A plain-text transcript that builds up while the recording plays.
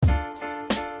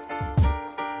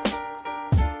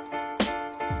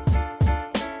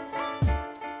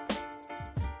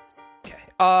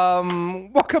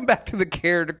Welcome back to the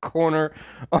Character Corner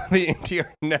on the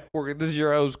NTR Network. This is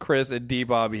your host, Chris, and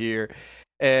D-Bob here.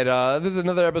 And this is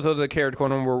another episode of the Character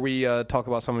Corner where we talk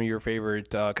about some of your favorite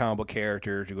comic book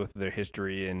characters. We go through their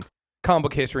history and comic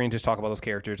book history and just talk about those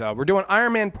characters. We're doing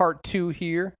Iron Man Part 2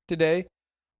 here today.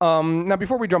 Now,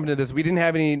 before we jump into this, we didn't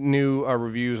have any new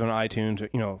reviews on iTunes.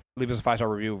 You know, leave us a 5-star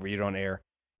review, read it on air.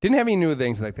 Didn't have any new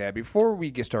things like that. Before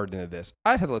we get started into this,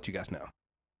 I had to let you guys know.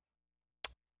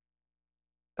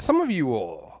 Some of you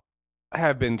all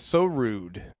have been so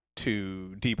rude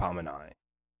to D-Palm and I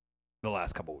the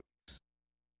last couple weeks.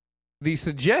 The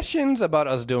suggestions about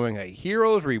us doing a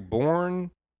Heroes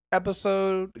Reborn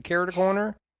episode, Character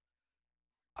Corner,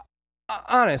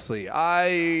 honestly,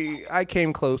 I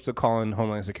came close to calling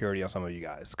Homeland Security on some of you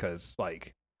guys because,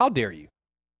 like, how dare you?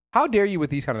 How dare you with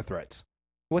these kind of threats?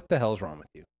 What the hell's wrong with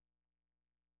you?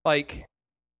 Like,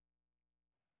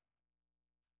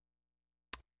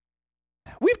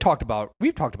 we've talked about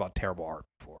terrible art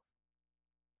before.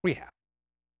 We have.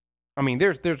 I mean,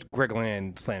 there's Greg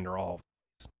Land slander all over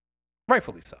the place.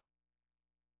 Rightfully so.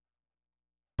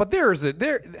 But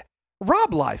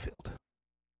Rob Liefeld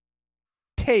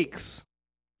takes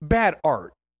bad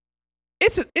art.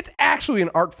 It's actually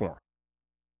an art form.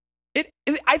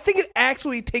 I think it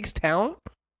actually takes talent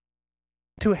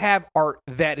to have art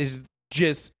that is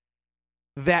just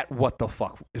that. What the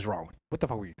fuck is wrong with you? What the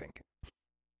fuck were you thinking?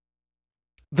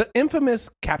 The infamous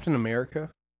Captain America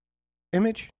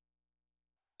image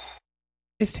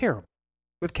is terrible.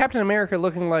 With Captain America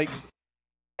looking like,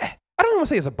 I don't want to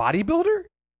say he's a bodybuilder.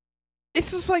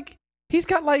 It's just like, he's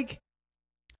got like,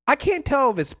 I can't tell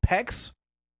if it's pecs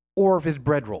or if it's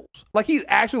bread rolls. Like, he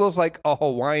actually looks like a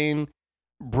Hawaiian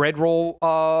bread roll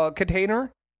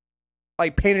container.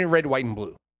 Like, painted red, white, and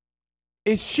blue.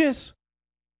 It's just,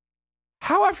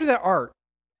 how after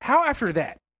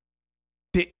that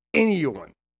did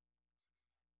anyone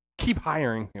keep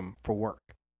hiring him for work?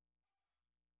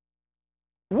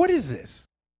 What is this?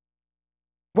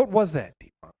 What was that,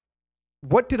 Deepak?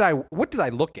 What did I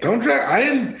look at? Don't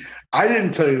drag. I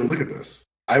didn't tell you to look at this.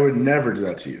 I would never do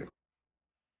that to you.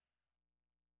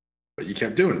 But you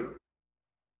kept doing it.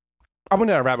 I went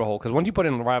down a rabbit hole because once you put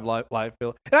in Rob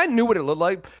Liefeld, and I knew what it looked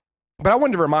like, but I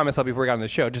wanted to remind myself before we got on the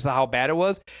show just how bad it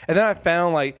was. And then I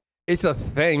found like it's a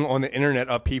thing on the internet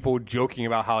of people joking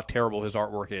about how terrible his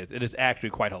artwork is. It is actually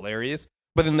quite hilarious.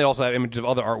 But then they also have images of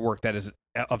other artwork that is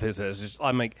of his.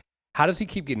 I'm like, how does he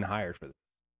keep getting hired for this?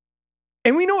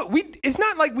 And we know it's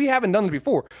not like we haven't done this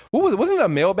before. What was it? Wasn't it a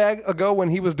mailbag ago when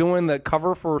he was doing the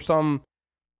cover for some?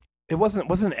 It wasn't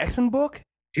an X-Men book.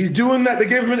 He's doing that. They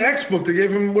gave him an X book. They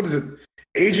gave him, what is it,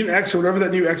 Agent X or whatever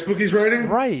that new X book he's writing.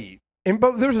 Right.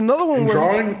 But there's another one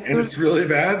and it's really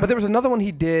bad. But there was another one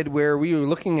he did where we were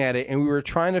looking at it and we were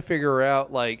trying to figure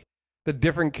out like the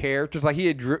different characters. Like he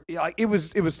had like it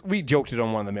was. We joked it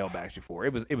on one of the mailbags before.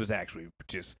 It was actually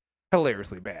just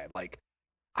hilariously bad. Like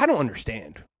I don't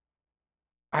understand.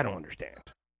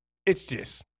 It's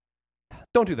just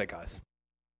don't do that, guys.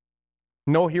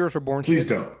 No Heroes Reborn. Please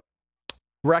don't.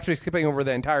 We're actually skipping over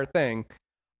the entire thing.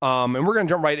 And we're going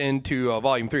to jump right into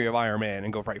Volume 3 of Iron Man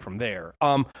and go right from there.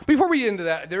 Before we get into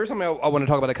that, there is something I want to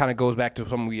talk about that kind of goes back to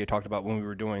something we had talked about when we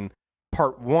were doing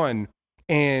Part 1.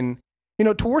 And, you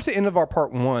know, towards the end of our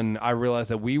Part 1, I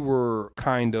realized that we were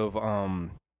kind of,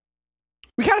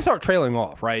 we kind of start trailing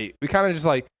off, right? We kind of just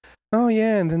like, oh,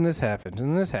 yeah, and then this happened,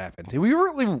 and this happened. We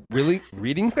weren't really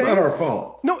reading things. It's not our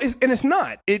fault. No, it's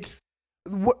not. It's,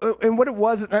 and what it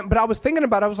was, but I was thinking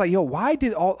about it, I was like, yo, why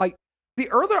did all, like, the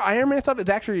earlier Iron Man stuff is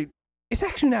actually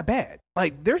not bad.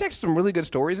 Like, there's actually some really good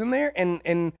stories in there, and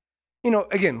you know,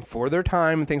 again, for their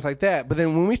time and things like that. But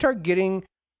then when we start getting,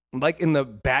 like, in the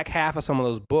back half of some of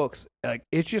those books, like,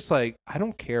 it's just like, I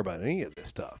don't care about any of this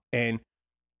stuff. And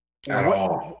at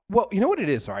all. Well, you know what it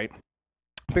is, right?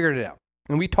 I figured it out.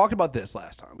 And we talked about this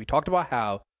last time. We talked about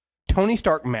how Tony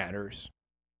Stark matters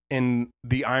and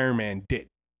the Iron Man did.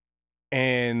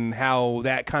 And how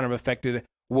that kind of affected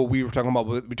what we were talking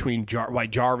about between why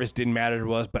Jarvis didn't matter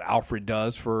to us, but Alfred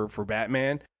does for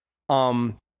Batman.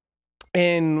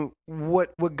 And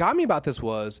what got me about this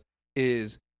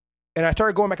is, and I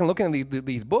started going back and looking at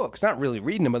these books, not really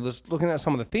reading them, but just looking at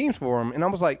some of the themes for them, and I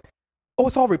was like, oh,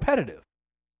 it's all repetitive.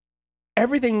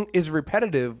 Everything is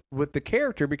repetitive with the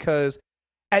character because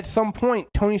at some point,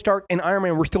 Tony Stark and Iron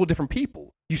Man were still different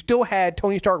people. You still had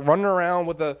Tony Stark running around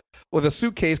with a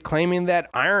suitcase claiming that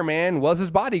Iron Man was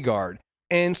his bodyguard.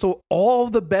 And so all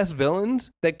of the best villains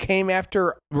that came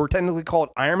after were technically called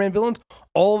Iron Man villains.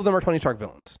 All of them are Tony Stark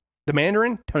villains. The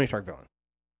Mandarin, Tony Stark villain.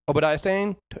 Obadiah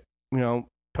Stane,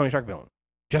 Tony Stark villain.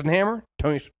 Justin Hammer,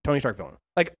 Tony Stark villain.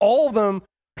 Like all of them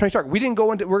Tony Stark. We didn't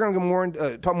go into. We're going to go more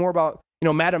into, talk more about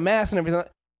Madame Mass and everything.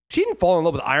 She didn't fall in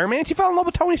love with Iron Man. She fell in love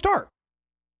with Tony Stark.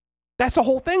 That's the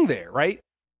whole thing there, right?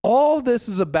 All this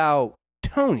is about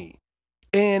Tony,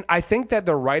 and I think that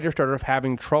the writers started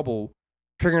having trouble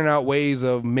figuring out ways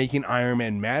of making Iron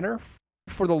Man matter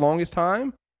for the longest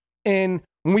time. And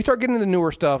when we start getting into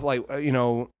newer stuff, like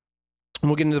we'll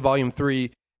get into Volume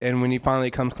 3, and when he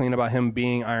finally comes clean about him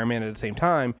being Iron Man at the same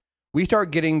time, we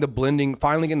start getting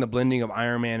finally getting the blending of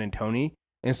Iron Man and Tony.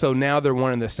 And so now they're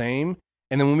one and the same.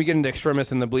 And then when we get into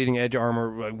Extremis and the bleeding edge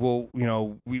armor,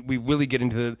 we really get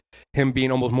into him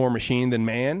being almost more machine than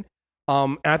man.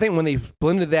 And I think when they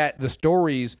blended that, the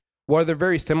stories, while they're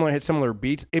very similar, hit similar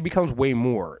beats, it becomes way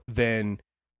more than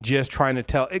just trying to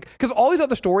tell. Because all these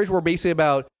other stories were basically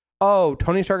about, oh,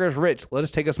 Tony Stark is rich, let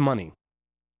us take us money.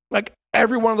 Like,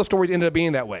 every one of the stories ended up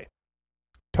being that way.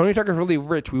 Tony Stark is really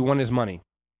rich, we want his money.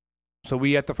 So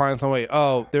we have to find some way,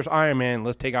 oh, there's Iron Man,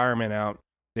 let's take Iron Man out.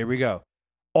 There we go.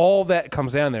 All that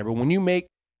comes down there. But when you make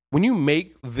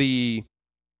the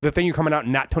thing you're coming out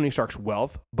not Tony Stark's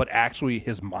wealth, but actually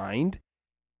his mind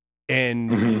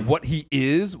and what he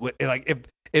is, like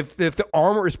if the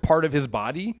armor is part of his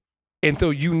body, and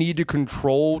so you need to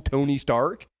control Tony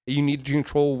Stark, you need to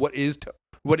control what is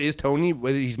Tony,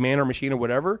 whether he's man or machine or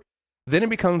whatever,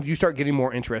 then you start getting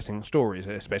more interesting stories,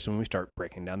 especially when we start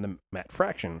breaking down the Matt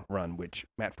Fraction run, which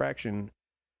Matt Fraction,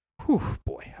 we'll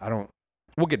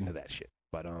get into that shit.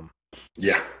 But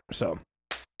yeah. So,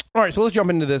 all right, so let's jump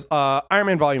into this. Iron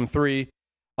Man Volume 3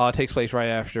 takes place right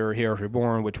after Heroes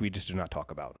Reborn, which we just do not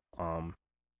talk about.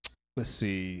 Let's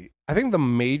see. I think the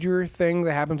major thing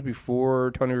that happens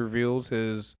before Tony reveals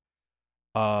his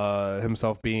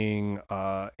himself being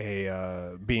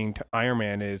Iron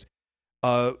Man is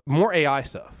more AI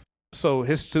stuff. So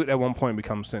his suit at one point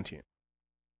becomes sentient,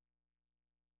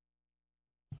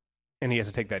 and he has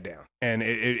to take that down. And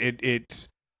it's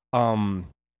I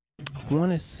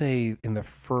want to say in the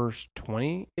first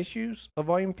 20 issues of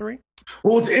Volume 3.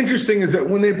 Well, what's interesting is that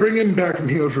when they bring him back from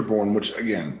Heroes Reborn, which,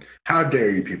 again, how dare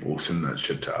you people send that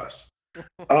shit to us?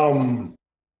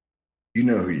 You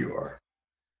know who you are.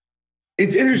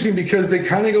 It's interesting because they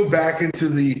kind of go back into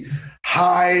the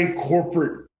high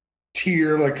corporate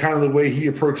tier, like kind of the way he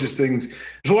approaches things.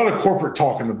 There's a lot of corporate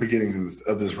talk in the beginnings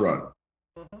of this run.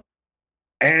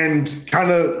 And kind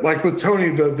of like with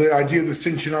Tony, the idea of the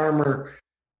sentient armor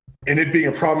and it being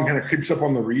a problem kind of creeps up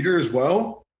on the reader as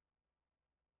well,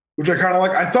 which I kind of like.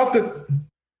 I thought that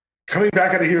coming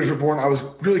back out of Heroes Reborn, I was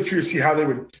really curious to see how they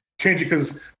would change it,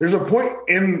 because there's a point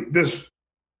in this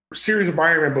series of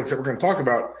Iron Man books that we're going to talk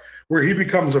about where he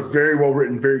becomes a very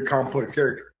well-written, very complex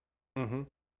character. Mm-hmm.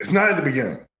 It's not at the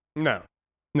beginning. No.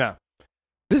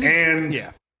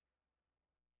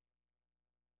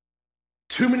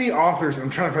 Too many authors,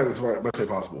 I'm trying to find this the best way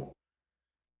possible,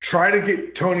 try to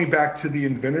get Tony back to the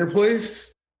inventor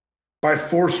place by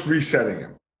force resetting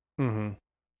him. Mm-hmm.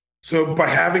 So by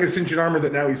having a sentient armor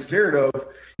that now he's scared of,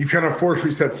 you kind of force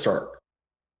reset Stark.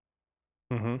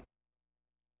 Mm-hmm.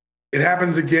 It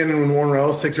happens again when Warren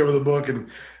Ellis takes over the book, and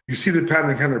you see the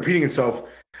pattern kind of repeating itself.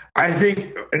 I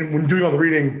think, and when doing all the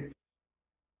reading,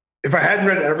 if I hadn't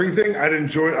read everything, I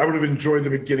would have enjoyed the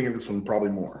beginning of this one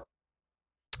probably more.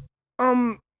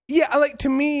 Yeah, like, to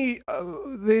me,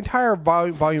 the entire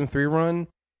volume 3 run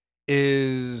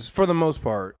is, for the most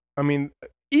part, I mean,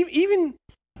 even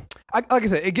like I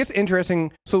said, it gets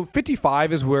interesting. So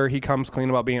 55 is where he comes clean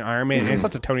about being Iron Man, and it's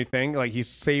such a Tony thing. Like, he's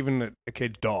saving a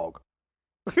kid's dog.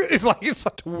 It's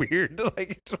such a weird,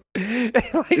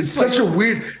 it's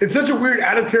such a weird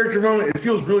out of character moment. It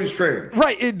feels really strange.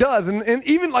 Right, it does. And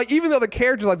even though the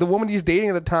character, like the woman he's dating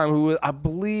at the time, who I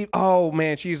believe, oh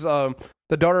man, she's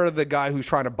the daughter of the guy who's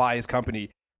trying to buy his company,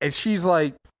 and she's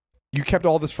like, you kept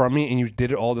all this from me and you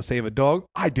did it all to save a dog?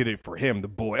 I did it for him, the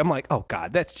boy. I'm like, oh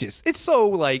God, it's so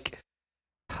like,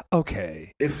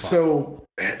 okay. It's fine. So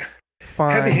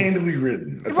heavy-handedly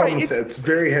written. That's all I'm saying. It's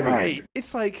very heavy-handed. Right.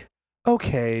 It's like,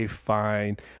 okay,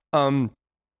 fine.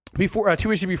 Before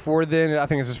 2 issues before then, I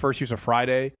think it's his first use of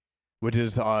Friday, which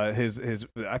is his.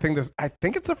 I think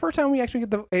it's the first time we actually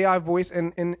get the AI voice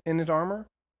in his armor.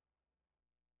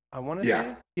 I want to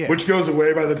say, yeah, which goes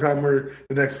away by the time where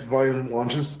the next volume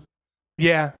launches.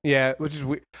 Yeah, which is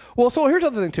weird. Well, so here's the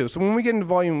other thing too. So when we get into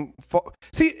volume 4,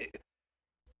 see,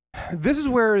 this is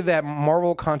where that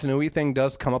Marvel continuity thing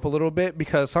does come up a little bit,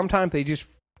 because sometimes they just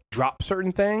drop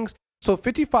certain things. So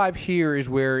 55 here is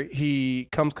where he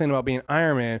comes clean about being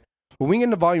Iron Man. When we get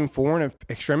into volume 4 and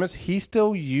Extremis, he's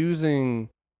still using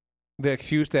the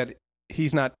excuse that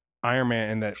he's not Iron Man,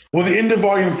 and that. Well, the end of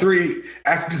volume 3,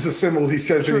 after disassembled, he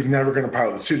says that he's never going to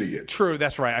pilot the suit again. True,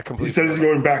 that's right. I completely. He says he's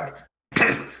going back.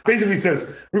 Basically says,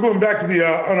 we're going back to the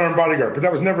unarmed bodyguard, but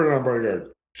that was never an unarmed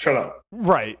bodyguard. Shut up.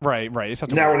 Right.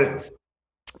 Now it is.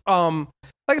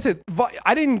 Like I said,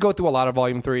 I didn't go through a lot of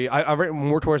Volume 3. I read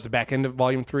more towards the back end of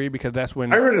Volume 3 because that's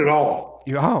when I read it all.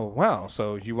 Oh, wow.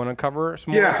 So you want to cover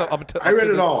some more? Yeah, I read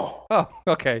it all. Oh,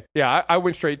 okay. Yeah, I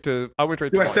went straight to.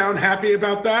 Do I sound happy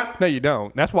about that? No, you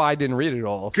don't. That's why I didn't read it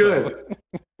all. Good.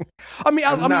 So. I mean,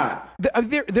 I'm not. There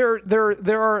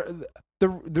are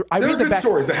good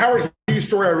stories. The Howard Hughes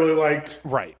story I really liked.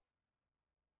 Right.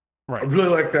 I really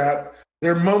like that.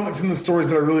 There are moments in the stories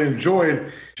that I really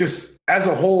enjoyed. Just as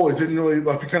a whole, it didn't really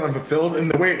left me kind of fulfilled.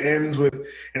 And the way it ends with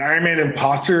an Iron Man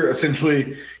imposter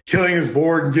essentially killing his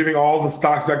board and giving all the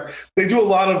stocks back. They do a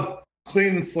lot of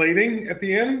clean slating at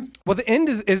the end. Well, the end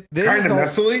is kind of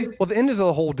messily. Well, the end is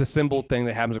a whole dissembled thing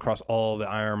that happens across all the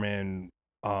Iron Man.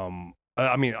 Iron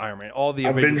Man, all the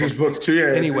Avengers books too.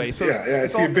 Yeah. Anyway, it's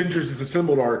the Avengers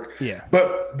disassembled arc. Yeah.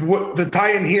 But what the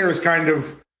tie-in here is kind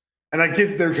of. And I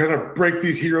get they're trying to break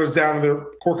these heroes down to their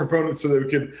core components so that we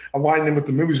could align them with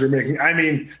the movies we're making. I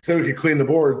mean, so we could clean the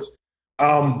boards.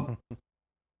 But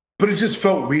it just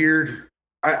felt weird.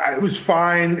 It was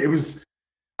fine. It was.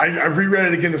 I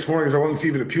reread it again this morning because I wanted to see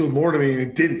if it appealed more to me, and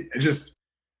it didn't. It just.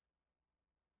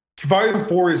 Volume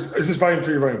 4 is this Volume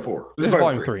 3 or Volume 4? This is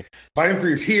Volume 3. Volume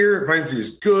 3 is here. Volume 3 is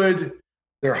good.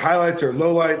 There are highlights, there are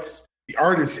lowlights. The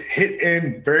art is hit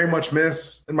and very much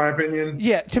miss, in my opinion.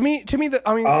 Yeah, to me, to me,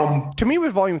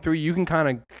 with Volume 3, you can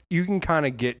kind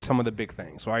of get some of the big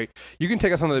things, right? You can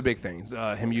take us some of the big things.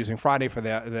 Him using Friday for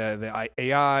the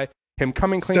AI, him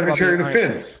coming clean. Secretary of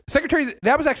Defense.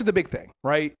 That was actually the big thing,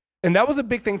 right? And that was a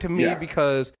big thing to me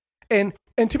because, and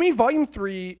to me, Volume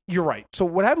 3, you're right. So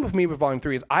what happened with me with Volume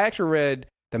 3 is I actually read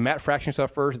the Matt Fraction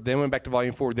stuff first, then went back to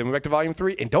Volume 4, then went back to Volume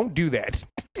 3, and don't do that.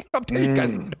 I'm telling you guys,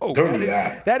 no. Don't do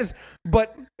that. That is,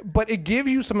 but it gives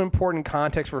you some important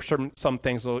context for some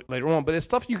things later on. But it's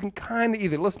stuff you can kind of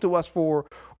either listen to us for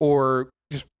or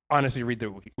just honestly read the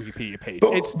Wikipedia page.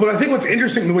 But I think what's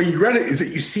interesting the way you read it is that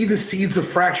you see the seeds of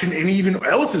Fraction and even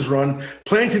Ellis's run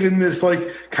planted in this like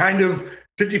kind of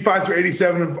 55 through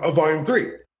 87 of Volume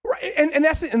 3. Right, and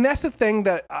that's the thing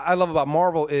that I love about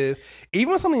Marvel is even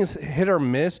when something is hit or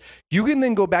miss, you can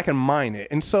then go back and mine it.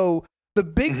 And so the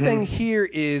big thing here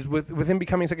is with him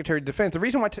becoming Secretary of Defense. The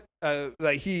reason why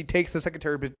he takes the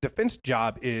Secretary of Defense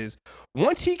job is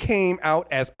once he came out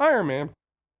as Iron Man,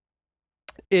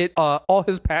 all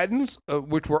his patents,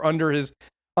 which were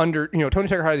Tony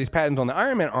Stark had these patents on the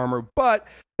Iron Man armor, but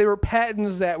they were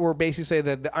patents that were basically say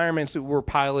that the Iron Man suit were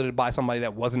piloted by somebody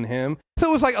that wasn't him. So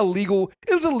it was like a legal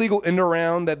end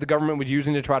around that the government was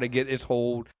using to try to get its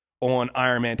hold on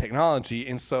Iron Man technology.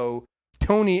 And so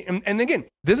Tony, and again,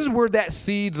 this is where that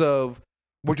seeds of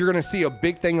what you're going to see a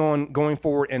big thing on going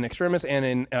forward in Extremis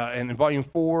and in Volume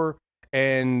 4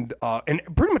 and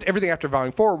pretty much everything after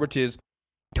Volume 4, which is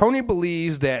Tony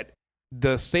believes that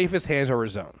the safest hands are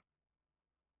his own.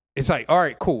 It's like, all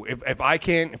right, cool. If I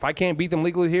can't beat them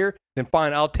legally here, then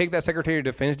fine. I'll take that Secretary of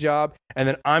Defense job, and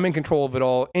then I'm in control of it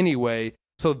all anyway.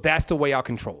 So that's the way I'll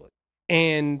control it.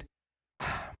 And the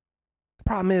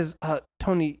problem is,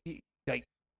 Tony, like,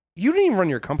 you didn't even run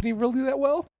your company really that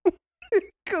well,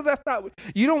 because that's not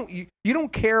you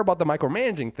don't care about the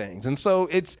micromanaging things, and so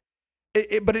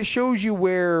but it shows you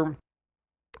where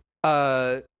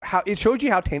how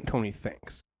Tony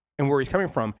thinks and where he's coming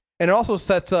from, and it also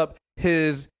sets up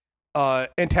his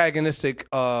antagonistic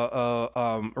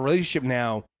relationship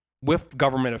now with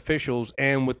government officials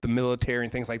and with the military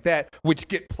and things like that, which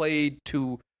get played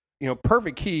to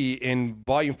perfect key in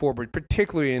Volume 4, but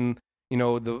particularly in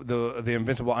the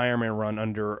Invincible Iron Man run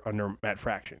under Matt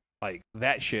Fraction. Like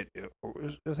that shit.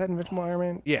 Was that Invincible Iron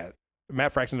Man? Yeah,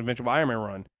 Matt Fraction's Invincible Iron Man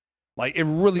run. Like it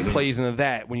really plays into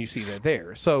that when you see that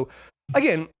there. So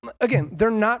again,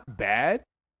 they're not bad.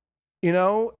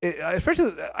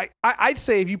 Especially I'd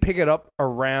say if you pick it up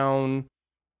around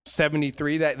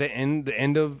 73, that the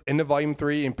end of Volume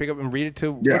 3, and pick up and read it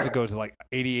to what's it goes to like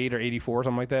 88 or 84,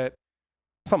 something like that,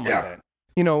 like that.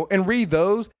 And read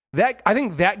those. That I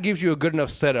think that gives you a good enough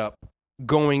setup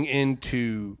going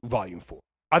into Volume 4.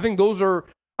 I think those are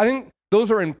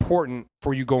important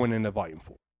for you going into Volume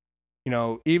 4.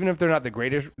 Even if they're not the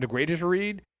greatest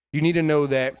read, you need to know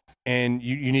that, and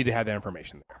you need to have that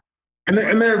information there. And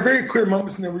there are very clear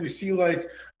moments in there where you see like,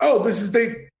 oh,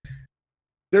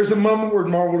 there's a moment where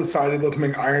Marvel decided let's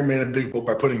make Iron Man a big book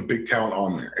by putting big talent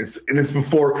on there. It's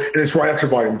right after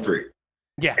Volume 3.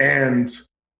 Yeah. And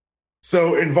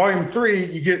so in Volume 3,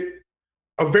 you get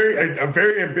a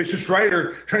very ambitious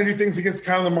writer trying to do things against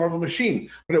kind of the Marvel machine.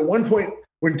 But at one point,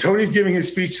 when Tony's giving his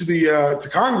speech to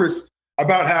Congress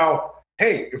about how,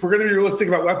 hey, if we're going to be realistic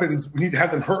about weapons, we need to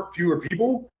have them hurt fewer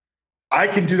people. I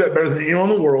can do that better than anyone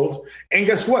in the world. And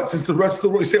guess what? Since the rest of the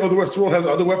world, you say, oh, the rest of the world has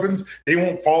other weapons, they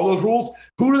won't follow those rules.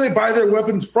 Who do they buy their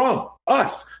weapons from?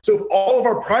 Us. So if all of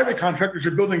our private contractors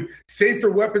are building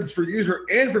safer weapons for user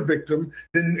and for victim,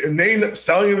 and they end up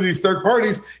selling them to these third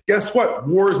parties, guess what?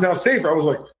 War is now safer. I was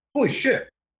like, holy shit.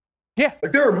 Yeah.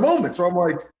 Like there are moments where I'm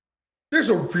like, there's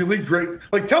a really great,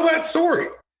 like tell that story.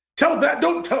 Tell that,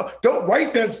 don't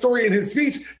write that story in his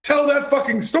speech. Tell that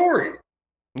fucking story.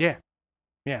 Yeah.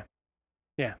 Yeah.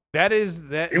 Yeah, that is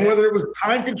that. And whether it was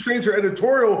time constraints or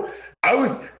editorial,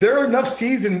 there are enough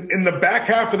scenes in the back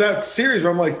half of that series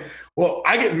where I'm like, well,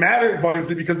 I get mad at Volume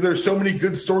 3 because there's so many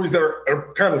good stories that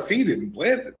are kind of seeded and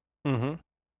planted.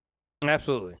 Mm-hmm.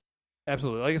 Absolutely.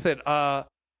 Like I said,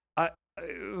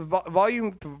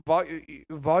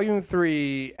 Volume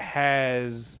 3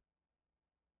 has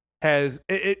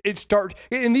it starts,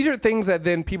 and these are things that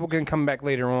then people can come back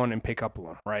later on and pick up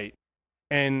on, right?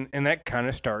 And that kind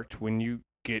of starts when you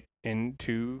get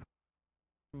into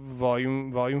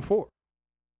volume 4.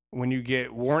 When you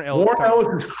get Warren Ellis. Warren Ellis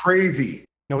is crazy.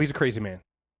 No, he's a crazy man.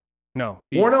 No.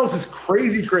 Warren Ellis is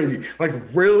crazy. Like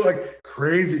really like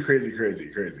crazy.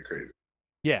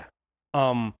 Yeah.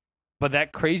 But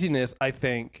that craziness, I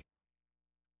think,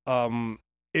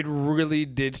 it really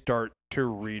did start to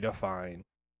redefine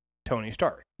Tony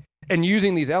Stark. And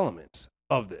using these elements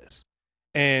of this.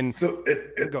 And so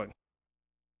go ahead.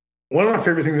 One of my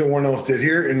favorite things that Warren Ellis did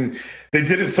here, and they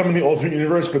did it some in the Ultimate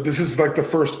Universe, but this is like the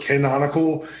first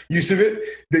canonical use of it.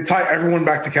 They tie everyone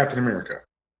back to Captain America.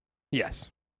 Yes.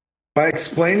 By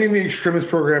explaining the Extremis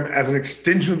program as an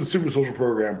extension of the Super Soldier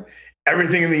program,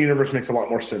 everything in the universe makes a lot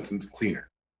more sense and it's cleaner.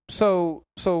 So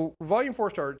Volume 4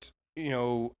 starts,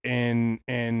 and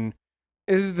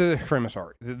is the Extremis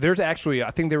art. There's actually,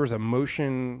 I think there was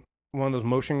one of those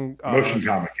motion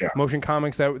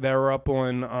comics that were up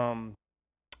on.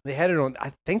 They had it on.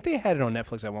 I think they had it on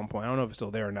Netflix at one point. I don't know if it's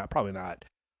still there or not. Probably not.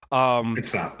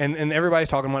 It's not. And everybody's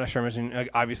talking about Extremis,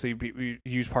 and obviously we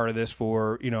use part of this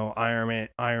for Iron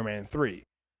Man 3.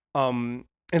 And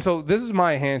so this is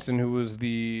Maya Hansen, who was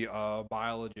the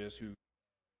biologist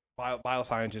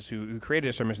bioscientist who created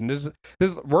Extremis, and this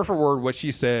is word for word what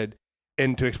she said,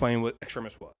 and to explain what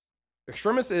Extremis was.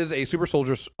 Extremis is a super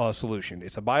soldier solution.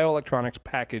 It's a bioelectronics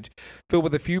package filled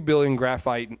with a few billion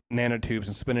graphite nanotubes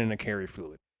and suspended in a carrier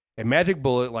fluid. A magic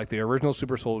bullet like the original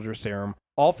super soldier serum,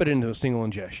 all fit into a single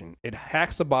ingestion. It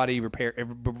hacks the body's repair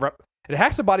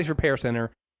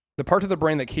center, the parts of the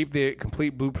brain that keep the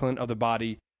complete blueprint of the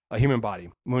body, a human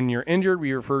body. When you're injured,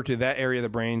 we refer to that area of the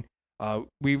brain.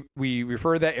 We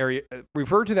refer to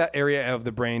that area of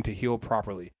the brain to heal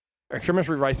properly. Extremis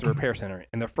rewrites the repair center.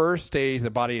 In the first stage,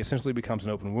 the body essentially becomes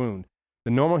an open wound.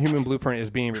 The normal human blueprint is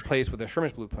being replaced with the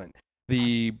Extremis blueprint.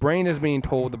 The brain is being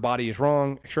told the body is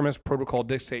wrong. Extremis protocol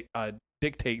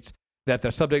dictates that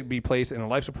the subject be placed in a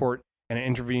life support and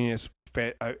an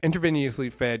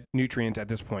intravenously fed nutrients at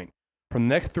this point. For the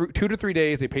next 2 to 3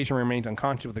 days, the patient remains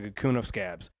unconscious with a cocoon of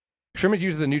scabs. Extremis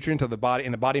uses the nutrients of the body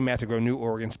and the body mass to grow new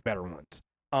organs, better ones.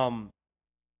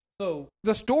 So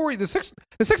the story, the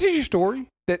 6-issue story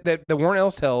that Warren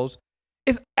Ellis tells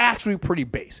is actually pretty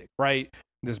basic, right?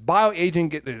 This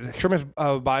the Extremis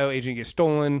bioagent gets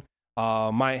stolen.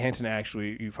 Maya Hansen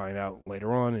actually, you find out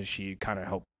later on, is she kind of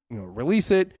helped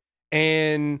release it,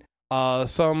 and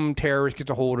some terrorist gets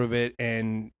a hold of it,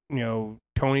 and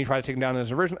Tony tries to take him down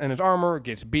in his armor,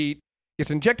 gets beat,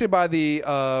 gets injected by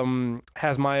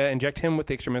has Maya inject him with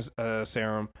the Extremis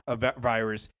serum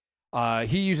virus.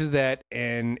 He uses that,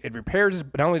 and it repairs.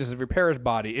 Not only does it repair his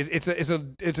body, it's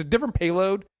a different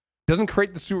payload. Doesn't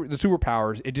create the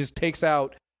superpowers. It just takes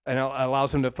out and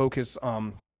allows him to focus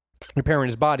repairing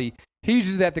his body. He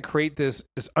uses that to create this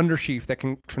undersheath that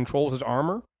controls his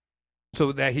armor,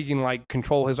 so that he can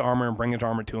control his armor and bring his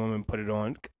armor to him and put it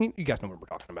on. You guys know what we're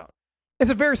talking about. It's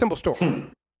a very simple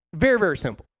story, very, very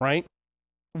simple, right?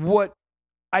 What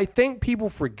I think people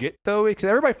forget though, because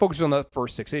everybody focuses on the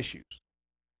first 6 issues.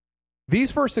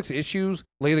 These first 6 issues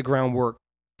lay the groundwork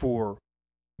for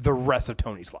the rest of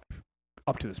Tony's life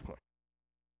up to this point.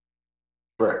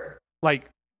 Right.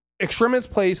 Extremis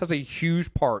plays such a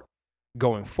huge part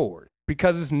going forward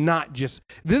because it's not just.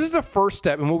 This is the first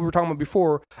step in what we were talking about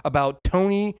before about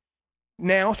Tony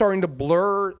now starting to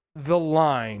blur the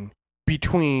line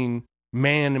between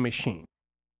man and machine.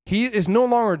 He is no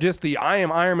longer just the I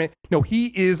am Iron Man. No, he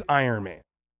is Iron Man.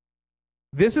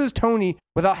 This is Tony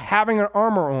without having an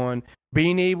armor on,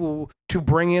 being able to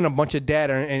bring in a bunch of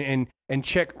data and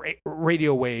check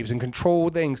radio waves and control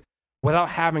things without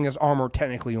having his armor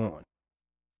technically on.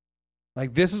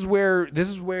 This is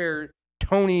where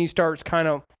Tony starts kind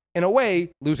of in a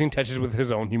way, losing touches with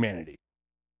his own humanity.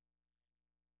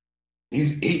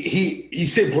 You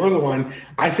say blur the line.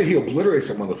 I say he obliterates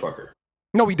that motherfucker.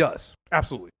 No, he does.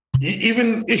 Absolutely.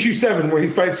 Even issue 7, where he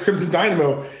fights Crimson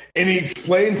Dynamo, and he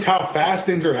explains how fast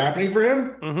things are happening for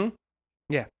him. Mm-hmm.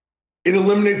 Yeah. It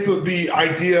eliminates the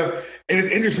idea, and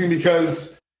it's interesting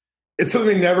because it's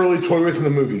something they never really toyed with in the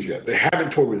movies yet. They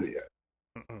haven't toyed with it yet.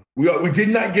 We did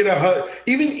not get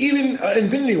even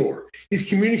Infinity War. He's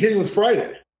communicating with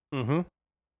Friday to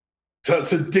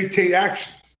dictate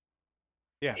actions.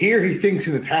 Yeah. Here he thinks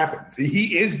and it happens.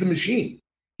 He is the machine.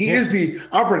 He is the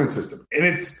operating system, and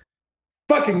it's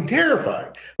fucking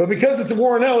terrifying. But because it's a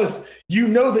Warren Ellis, you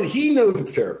know that he knows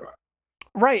it's terrifying.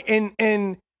 Right,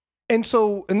 and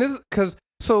so this because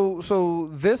so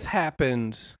this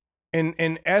happens,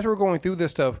 and as we're going through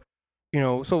this stuff,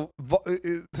 so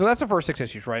that's the first 6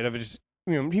 issues, right? Of just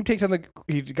he takes on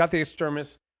he's got the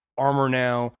Extremis armor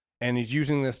now, and he's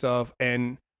using this stuff,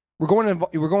 and we're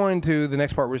going to the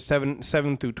next part with 7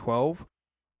 through 12,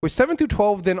 which 7 through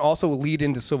 12 then also lead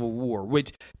into Civil War,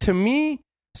 which to me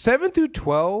 7 through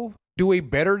 12 do a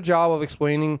better job of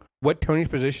explaining what Tony's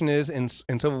position is in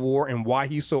Civil War and why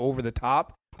he's so over the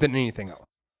top than anything else.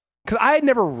 Because I had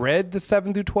never read the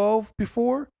 7 through 12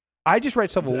 before. I just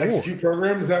read Civil War. Execute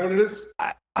program, is that what it is?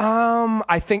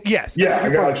 I think yes. Yeah, I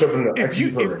got to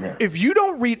Execute program. If you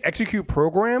don't read Execute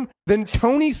program, then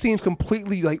Tony seems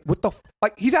completely like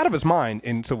he's out of his mind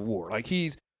in Civil War.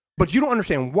 But you don't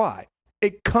understand why.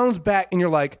 It comes back and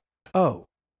you're like, oh,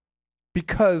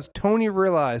 because Tony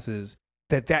realizes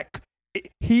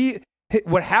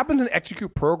what happens in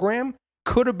Execute program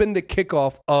could have been the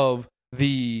kickoff of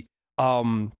the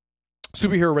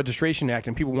Superhero Registration Act,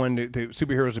 and people wanted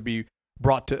superheroes to be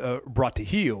brought to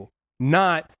heel,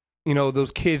 not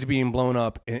those kids being blown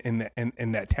up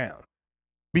in that town.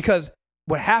 Because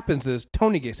what happens is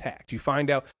Tony gets hacked. You find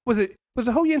out was it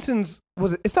Ho Jensen's?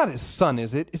 It's not his son,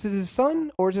 is it? Is it his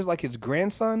son or is it like his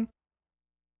grandson?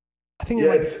 I think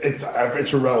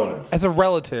it's a relative. As a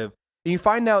relative, and you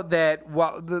find out that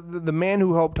while the man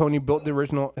who helped Tony build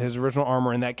his original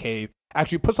armor in that cave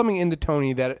actually put something into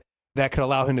Tony that could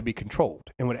allow him to be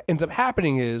controlled. And what ends up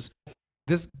happening is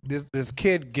this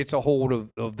kid gets a hold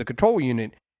of the control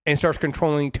unit and starts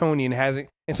controlling Tony and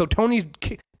so Tony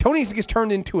gets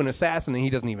turned into an assassin and he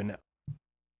doesn't even know.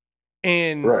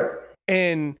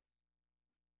 And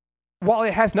while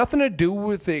it has nothing to do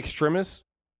with the Extremis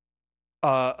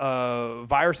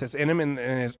virus that's in him and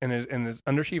his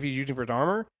undersheath he's using for his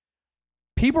armor,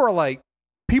 people are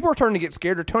starting to get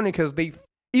scared of Tony because they,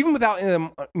 even without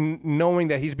him knowing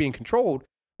that he's being controlled,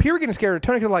 people are getting scared of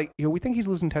Tony because we think he's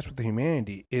losing touch with the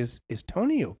humanity. Is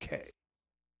Tony okay?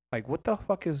 Like, what the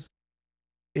fuck is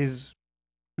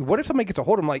what if somebody gets a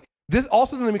hold of him? This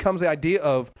also then becomes the idea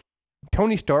of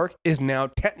Tony Stark is now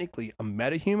technically a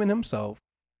metahuman himself,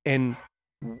 and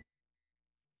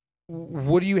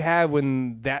what do you have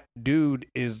when that dude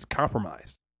is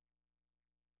compromised?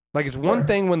 It's one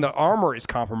thing when the armor is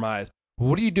compromised.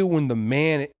 What do you do when the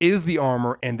man is the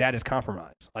armor and that is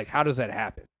compromised? How does that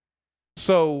happen?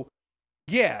 So,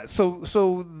 yeah.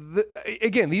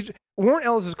 Again, these Warren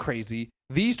Ellis is crazy.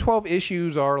 These 12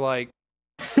 issues are what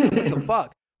the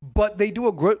fuck? But they do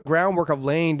a groundwork of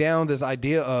laying down this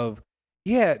idea of,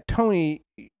 yeah, Tony,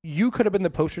 you could have been the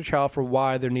poster child for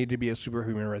why there needed to be a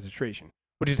superhuman registration.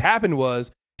 What just happened was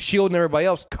S.H.I.E.L.D. and everybody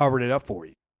else covered it up for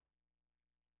you.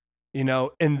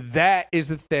 And that is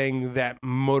the thing that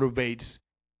motivates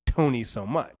Tony so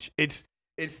much. It's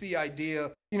the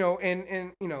idea,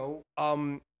 it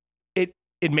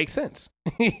makes sense.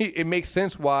 It makes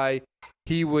sense why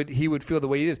he would feel the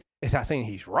way he is. It's not saying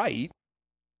he's right,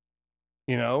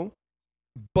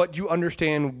 but you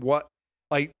understand what,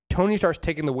 Tony starts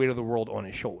taking the weight of the world on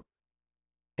his shoulder.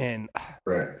 And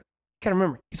right. Gotta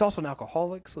remember, he's also an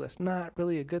alcoholic, so that's not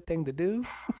really a good thing to do.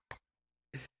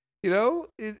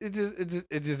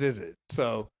 It just isn't.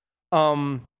 So,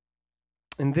 and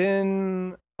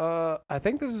then I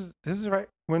think this is right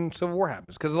when Civil War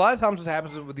happens, because a lot of times what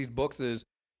happens with these books is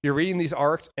you're reading these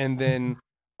arcs and then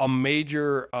a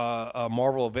major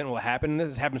Marvel event will happen. This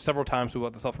has happened several times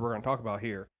throughout the stuff we're going to talk about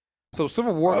here. So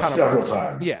Civil War kind of several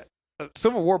times. Yeah,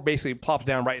 Civil War basically plops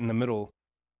down right in the middle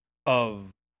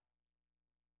of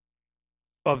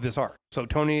this arc. So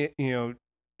Tony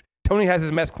has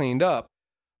his mess cleaned up,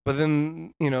 but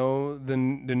then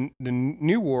the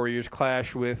New Warriors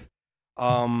clash with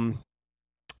a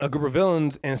group of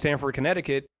villains in Stamford,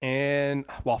 Connecticut, and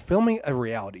while filming a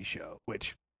reality show,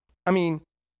 which, I mean,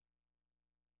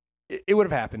 it would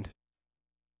have happened.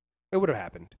 It would have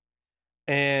happened.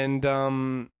 And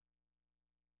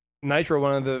Nitro,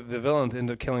 one of the villains,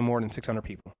 ended up killing more than 600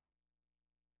 people.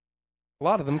 A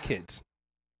lot of them kids.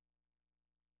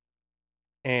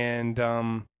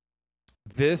 And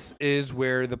this is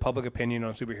where the public opinion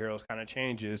on superheroes kind of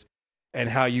changes, and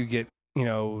how you get,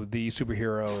 the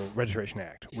Superhero Registration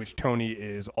Act, which Tony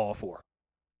is all for.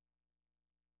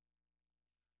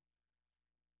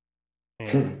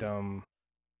 And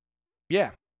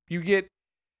yeah, you get,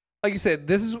 like you said,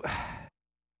 this is,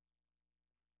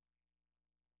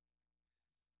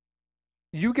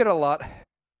 you get a lot.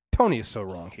 Tony is so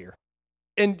wrong here.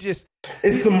 And just,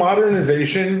 it's the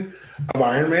modernization of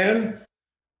Iron Man,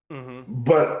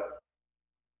 but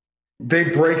they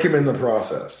break him in the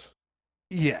process.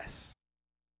 Yes.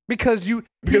 Because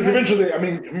eventually,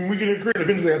 we can agree,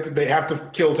 eventually they have to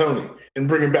kill Tony and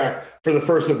bring him back for the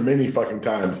first of many fucking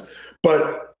times.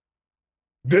 But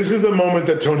this is the moment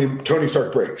that Tony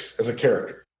Stark breaks as a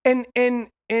character. And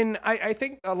I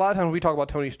think a lot of times we talk about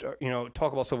Tony Stark,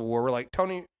 talk about Civil War, we're like,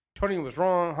 Tony was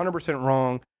wrong, 100%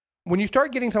 wrong. When you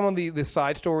start getting some of the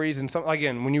side stories, and some,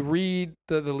 again, when you read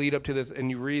the lead up to this, and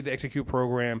you read the Execute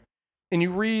program, and you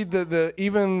read the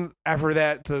even after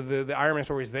that to the Iron Man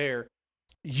stories there,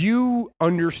 you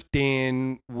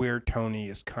understand where Tony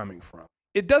is coming from.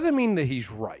 It doesn't mean that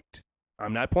he's right.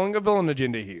 I'm not pulling a villain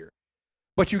agenda here,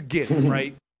 but you get it,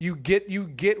 right? You get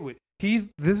what this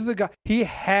is a guy. He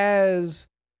has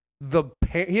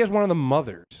one of the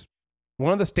mothers,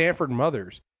 one of the Stanford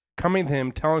mothers, coming to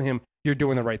him, telling him, you're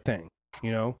doing the right thing,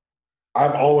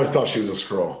 I've always thought she was a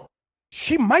Skrull.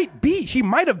 She might be. She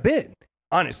might have been.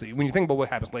 Honestly, when you think about what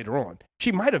happens later on,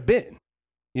 she might have been,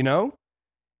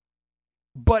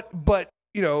 But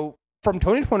from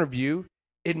Tony's point of view,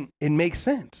 it makes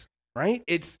sense, right?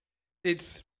 It's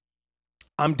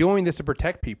I'm doing this to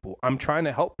protect people. I'm trying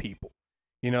to help people.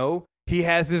 He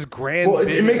has this grand. Well,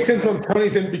 it makes sense on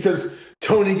Tony's end because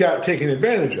Tony got taken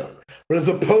advantage of. But as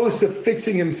opposed to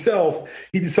fixing himself,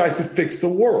 he decides to fix the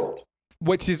world.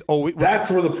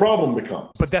 That's where the problem becomes.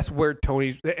 But that's where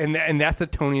Tony's, and that's the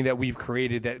Tony that we've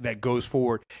created that goes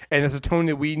forward. And that's a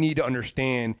Tony that we need to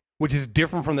understand, which is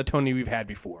different from the Tony we've had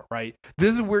before, right?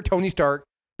 This is where Tony Stark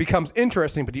becomes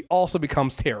interesting, but he also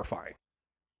becomes terrifying.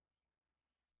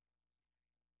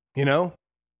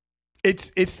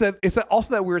 It's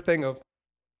also that weird thing of,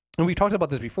 and we talked about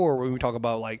this before when we talk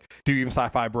about like, do you even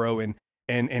sci-fi bro and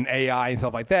AI and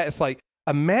stuff like that. It's like,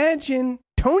 imagine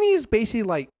Tony is basically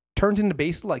like turns into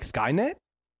basically like Skynet,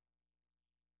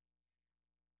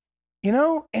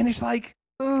 and it's like,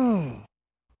 ugh,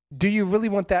 do you really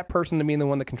want that person to be the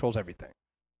one that controls everything?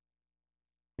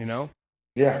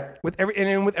 Yeah. With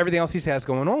everything else he has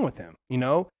going on with him,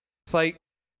 it's like,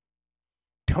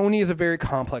 Tony is a very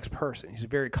complex person. He's a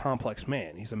very complex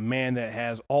man. He's a man that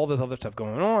has all this other stuff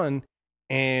going on,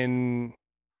 and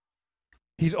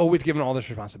he's always given all this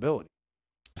responsibility.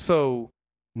 So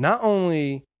not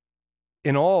only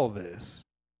in all of this,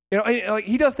 like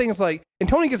he does things like, and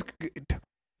Tony kept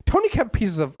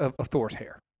pieces of Thor's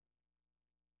hair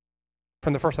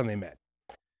from the first time they met.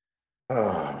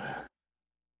 Oh man.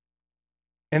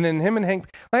 And then him and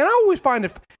Hank, like, I always find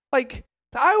it like,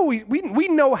 we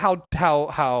know how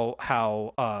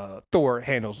Thor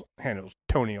handles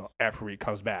Tony after he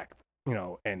comes back,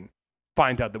 and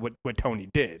finds out that what Tony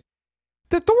did.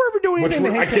 Did Thor ever do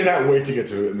anything? I cannot wait to get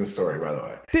to it in this story. By the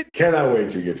way, cannot wait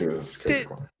to get to this. Did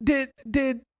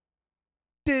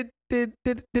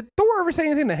Thor ever say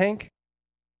anything to Hank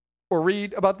or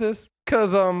Reed about this?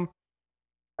 Because I'm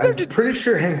pretty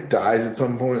sure Hank dies at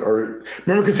some point, or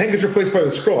remember, because Hank gets replaced by the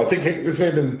Skrull. I think this may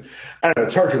have been, I don't know,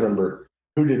 it's hard to remember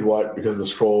who did what because of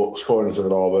the scrolliness of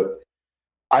it all. But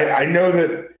I know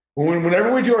that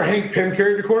whenever we do our Hank Pym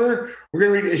character corner, we're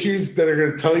going to read issues that are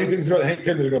going to tell you things about Hank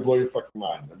Pym that are going to blow your fucking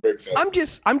mind. I'm very excited.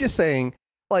 I'm just saying,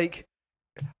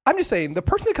 the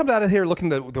person that comes out of here looking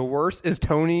the worst is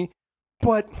Tony,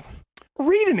 but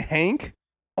Reed and Hank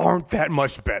aren't that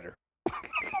much better.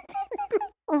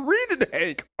 Reed and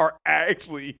Hank are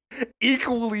actually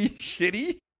equally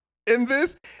shitty in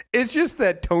this. It's just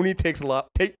that Tony takes all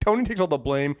the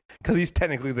blame because he's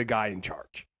technically the guy in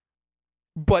charge.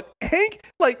 But Hank,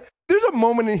 like, there's a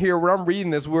moment in here where I'm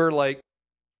reading this where, like,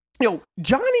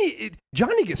 Johnny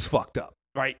gets fucked up,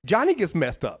 right? Johnny gets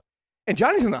messed up, and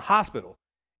Johnny's in the hospital,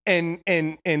 and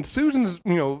Susan's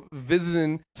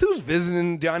visiting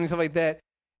Johnny and stuff like that.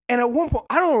 And at one point,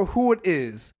 I don't know who it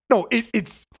is. No,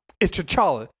 it's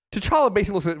T'Challa. T'Challa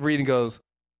basically looks at Reed and goes,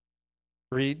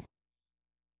 "Reed,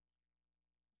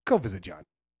 go visit Johnny.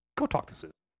 Go talk to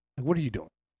Susan. Like, what are you doing?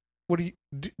 What are you,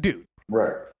 dude?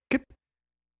 Right?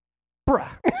 Bruh."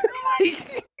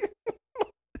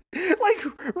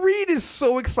 Like Reed is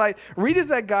so excited. Reed is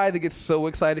that guy that gets so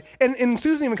excited, and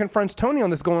Susan even confronts Tony on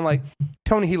this, going like,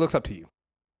 "Tony, he looks up to you.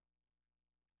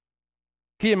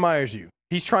 He admires you.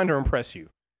 He's trying to impress you.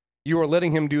 You are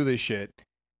letting him do this shit,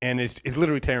 and it's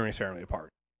literally tearing his family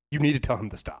apart. You need to tell him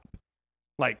to stop.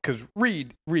 Like, because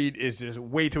Reed is just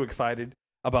way too excited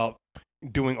about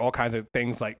doing all kinds of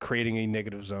things like creating a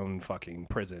negative zone fucking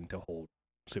prison to hold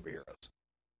superheroes.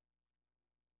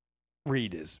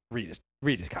 Reed is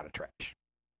kind of trash.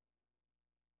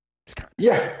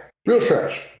 Yeah, real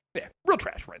trash. Yeah, real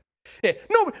trash, right? Yeah,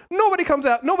 nobody comes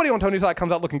out. Nobody on Tony's side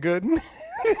comes out looking good.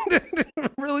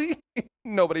 Really,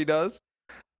 nobody does.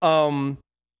 I'm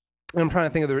trying to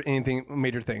think of there anything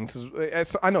major things.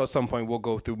 I know at some point we'll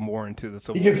go through more into the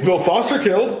Civil War. He gets Bill Foster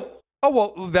killed. Oh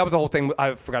well, that was the whole thing.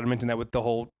 I forgot to mention that with the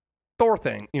whole Thor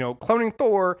thing. You know, cloning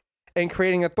Thor and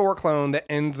creating a Thor clone that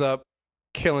ends up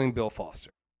killing Bill Foster.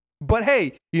 But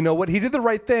hey, you know what? He did the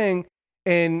right thing,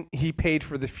 and he paid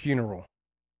for the funeral.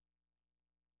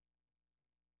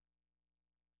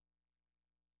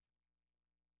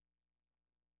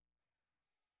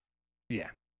 Yeah.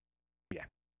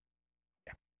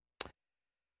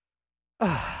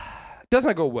 Does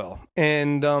not go well.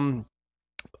 And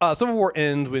Civil War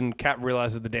ends when Cap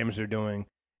realizes the damage they're doing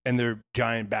and their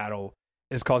giant battle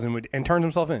is causing him and turns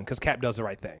himself in because Cap does the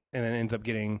right thing and then ends up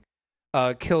getting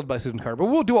killed by Susan Carter. But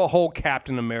we'll do a whole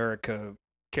Captain America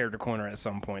character corner at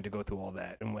some point to go through all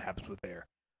that and what happens with there.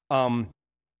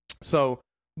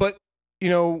 But you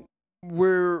know,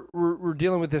 we're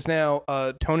dealing with this now.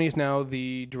 Tony is now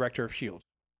the director of S.H.I.E.L.D.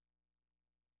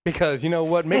 Because you know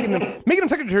what, making him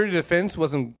Secretary of Defense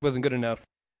wasn't good enough,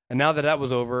 and now that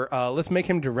was over, let's make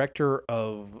him director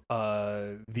of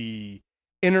the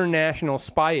International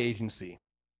Spy Agency.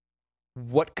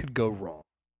 What could go wrong?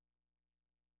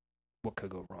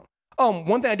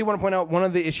 One thing I do want to point out: one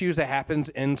of the issues that happens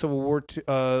in Civil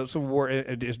War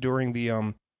is during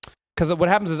the because what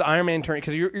happens is Iron Man turns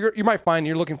because you might find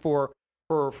you're looking for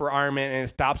Iron Man and it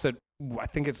stops at I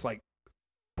think it's like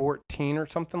 14 or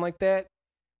something like that.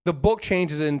 The book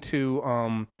changes into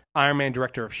Iron Man,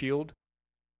 Director of S.H.I.E.L.D.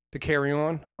 to carry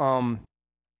on. But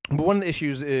one of the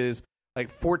issues is like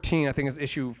 14, I think it's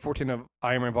issue 14 of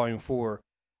Iron Man Volume 4.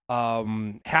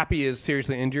 Happy is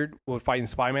seriously injured while fighting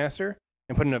Spy Master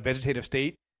and put in a vegetative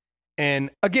state.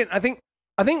 And again, I think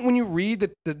when you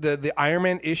read the Iron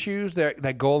Man issues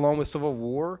that go along with Civil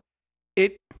War,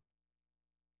 it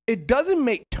doesn't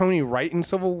make Tony right in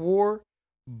Civil War,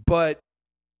 but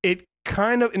it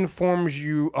kind of informs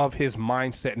you of his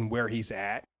mindset and where he's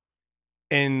at.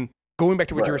 And going back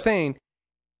to what you were saying,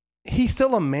 he's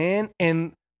still a man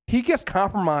and he gets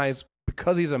compromised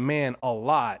because he's a man a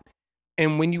lot.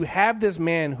 And when you have this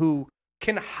man who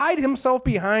can hide himself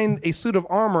behind a suit of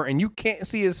armor and you can't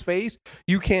see his face,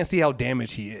 you can't see how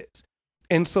damaged he is.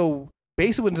 And so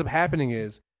basically what ends up happening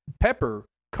is Pepper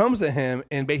comes to him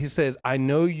and basically says, I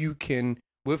know you can,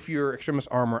 with your extremist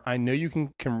armor, I know you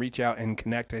can reach out and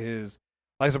connect to his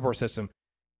life support system.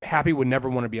 Happy would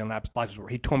never want to be on life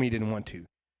support. He told me he didn't want to.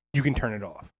 You can turn it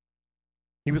off.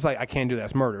 He was like, I can't do that.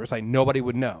 It's murder. It's like, nobody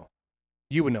would know.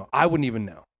 You would know. I wouldn't even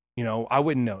know. You know, I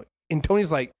wouldn't know. And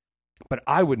Tony's like, but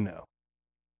I would know.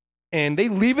 And they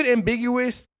leave it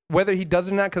ambiguous whether he does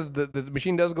it or not because the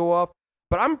machine does go off.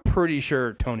 But I'm pretty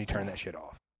sure Tony turned that shit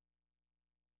off.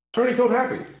 Tony killed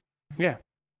Happy. Yeah.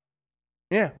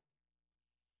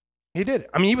 He did it.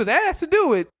 I mean, he was asked to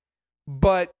do it,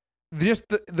 but just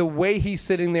the way he's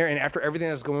sitting there and after everything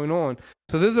that's going on.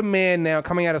 So there's a man now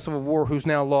coming out of Civil War who's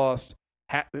now lost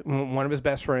one of his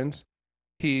best friends.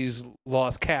 He's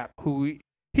lost Cap, who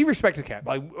he respected Cap.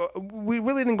 Like, we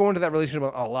really didn't go into that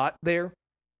relationship a lot there.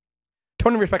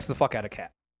 Tony respects the fuck out of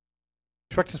Cap.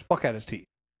 Respects his fuck out of his teeth.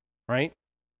 Right?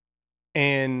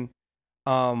 And,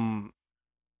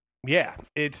 yeah,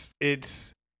 it's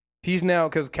he's now,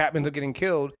 because Cap ends up getting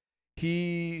killed,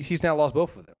 he's now lost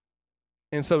both of them.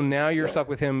 And so now you're stuck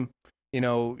with him. You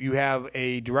know, you have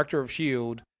a director of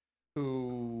S.H.I.E.L.D.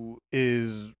 who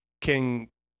can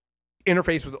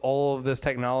interface with all of this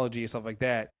technology and stuff like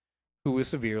that, who is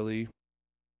severely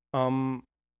compromised.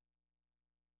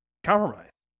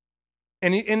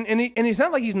 And he's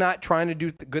not like he's not trying to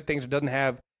do good things or doesn't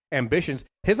have ambitions.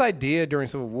 His idea during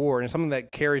Civil War, and something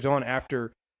that carries on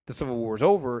after the Civil War is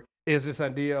over, is this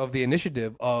idea of the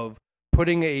initiative of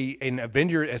putting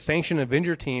a sanctioned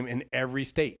Avenger team in every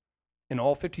state, in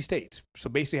all 50 states. So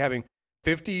basically having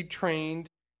 50 trained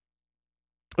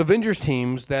Avengers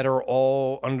teams that are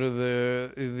all under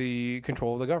the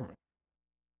control of the government.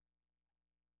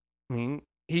 I mean,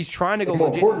 he's trying to go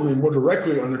more importantly, more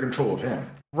directly under control of him.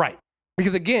 Right.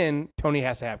 Because again, Tony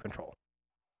has to have control.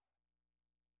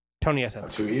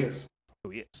 That's who he is.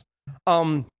 Who he is.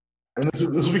 And this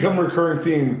will become a recurring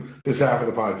theme this half of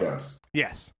the podcast.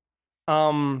 Yes.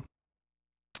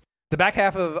 The back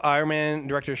half of Iron Man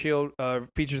Director of Shield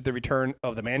features the return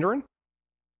of the Mandarin,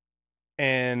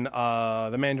 and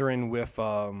the Mandarin with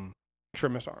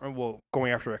Extremis,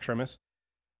 going after Extremis,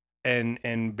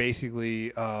 and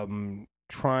basically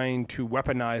trying to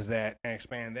weaponize that and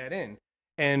expand that in.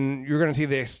 And you're going to see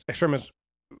the Extremis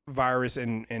virus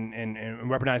and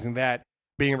weaponizing that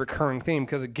being a recurring theme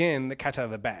because, again, the cat's out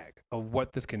of the bag of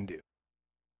what this can do.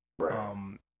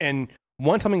 Right. And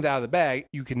once something's out of the bag,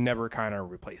 you can never kind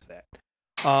of replace that.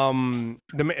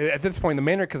 At this point, the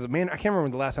Mandarin, because I can't remember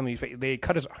the last time they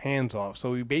cut his hands off,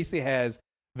 so he basically has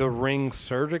the ring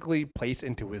surgically placed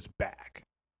into his back.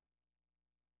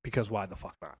 Because why the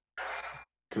fuck not?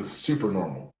 Because super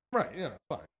normal. Right? Yeah,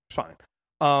 fine.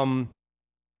 And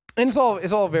it's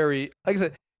all very, like I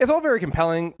said, it's all very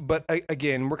compelling. But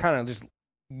again, we're kind of just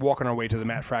walking our way to the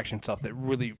Matt Fraction stuff that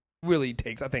really, really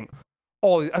takes. I think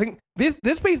this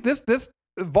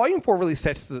Volume 4 really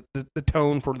sets the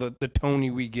tone for the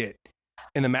Tony we get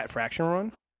in the Matt Fraction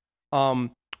run.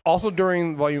 Also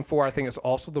during Volume 4, I think it's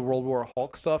also the World War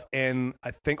Hulk stuff, and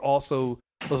I think also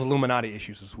those Illuminati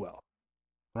issues as well.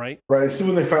 Right? Right. This is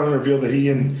when they finally revealed that he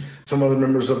and some other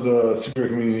members of the secret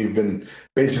community have been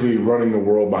basically running the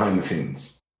world behind the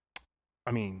scenes.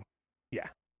 I mean, yeah.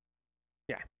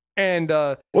 And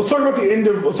let's talk about the end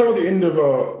of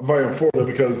Volume 4 though,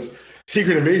 because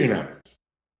Secret Invasion happens.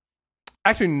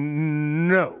 Actually,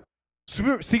 no.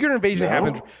 Secret Invasion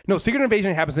happens. No, Secret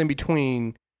Invasion happens in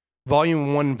between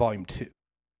Volume 1 and Volume 2.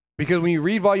 Because when you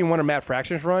read Volume 1 of Matt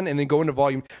Fraction's run and then go into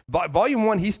Volume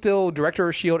 1, he's still Director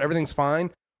of S.H.I.E.L.D., everything's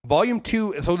fine. Volume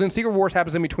 2, so then Secret Wars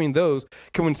happens in between those.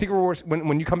 When Secret Wars,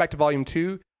 when you come back to Volume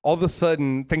 2, all of a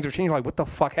sudden things are changing. Like, what the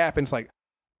fuck happened? It's like,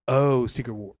 oh,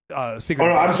 Secret War. Secret. Oh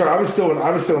no, I'm sorry. I was still in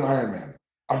Iron Man.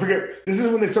 I forget. This is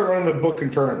when they start running the book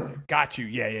concurrently. Got you.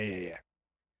 Yeah.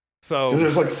 So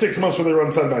there's like 6 months where they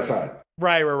run side by side.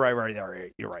 Right. You're right.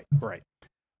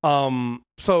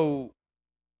 So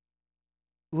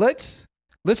let's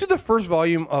do the first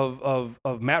volume of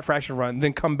Matt Fraction run,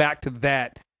 then come back to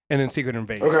that, and then Secret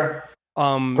Invasion. Okay.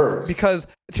 Perfect. Because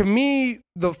to me,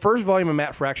 the first volume of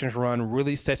Matt Fraction's run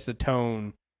really sets the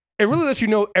tone. It really lets you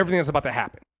know everything that's about to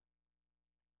happen.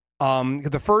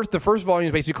 The first volume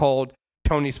is basically called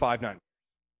Tony's 5 Nightmares.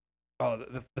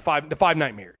 The five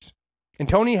nightmares. And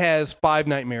Tony has 5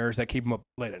 nightmares that keep him up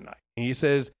late at night. And he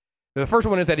says the first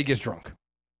one is that he gets drunk,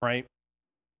 right?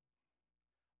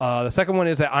 The second one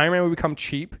is that Iron Man would become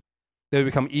cheap. They would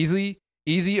become easy,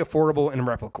 affordable, and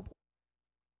replicable.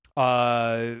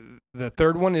 The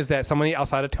third one is that somebody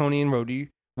outside of Tony and Rhodey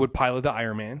would pilot the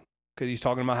Iron Man, because he's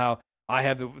talking about how I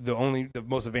have the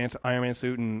most advanced Iron Man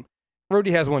suit, and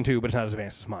Rhodey has one too, but it's not as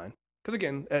advanced as mine. Because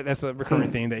again, that's a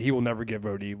recurring theme that he will never give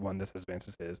Rhodey one that's as advanced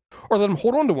as his, or let him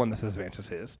hold on to one that's as advanced as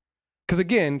his. Because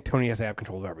again, Tony has to have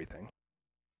control of everything.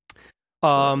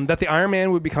 That the Iron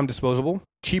Man would become disposable,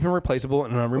 cheap and replaceable,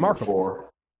 and unremarkable.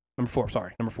 Number four.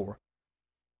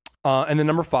 And then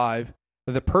number 5,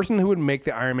 that the person who would make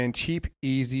the Iron Man cheap,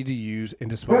 easy to use, and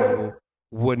disposable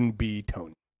wouldn't be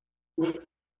Tony.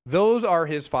 Those are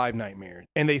his 5 nightmares.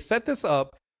 And they set this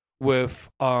up with,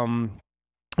 again,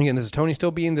 this is Tony still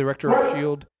being the Director of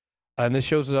S.H.I.E.L.D., and this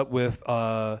shows it up with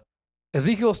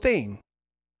Ezekiel Stane,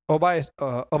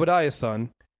 Obadiah's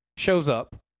son, shows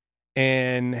up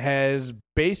and has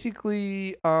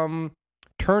basically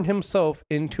turned himself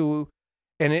into,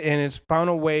 and has found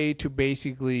a way to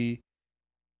basically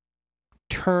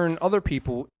turn other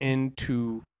people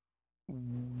into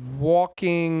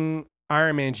walking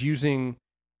Iron Mans using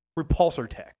repulsor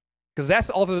tech. Because that's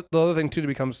also the other thing too to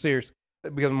become serious,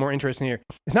 become more interesting here.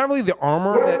 It's not really the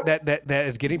armor that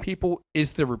is getting people,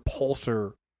 it's the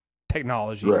repulsor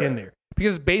technology in there.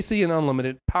 Because it's basically an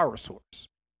unlimited power source.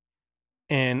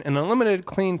 And an unlimited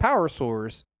clean power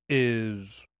source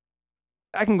is,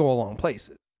 I can go a long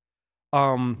places.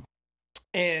 And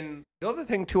the other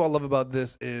thing too I love about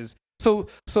this is, and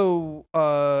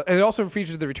it also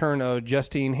features the return of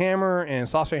Justine Hammer and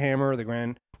Sasha Hammer,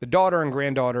 the daughter and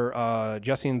granddaughter,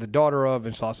 Justine the daughter of,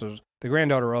 and Sasha the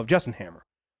granddaughter of Justin Hammer.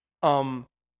 So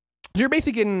you're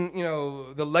basically getting,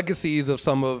 the legacies of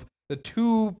some of the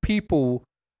 2 people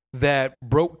that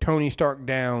broke Tony Stark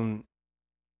down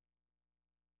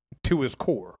to his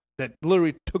core. That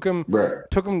literally took him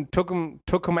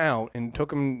out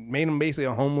and made him basically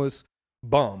a homeless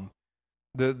bum.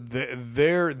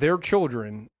 Their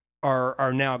children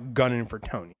are now gunning for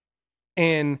Tony,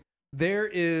 and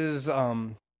there's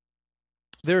an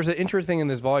interesting thing in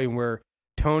this volume where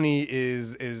Tony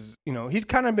is he's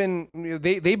kind of been,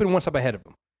 they've been one step ahead of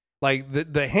him. Like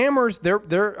the Hammers,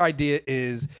 their idea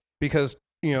is, because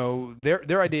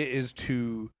their idea is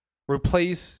to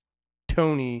replace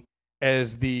Tony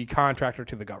as the contractor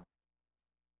to the government,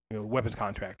 weapons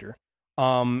contractor.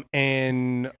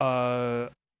 And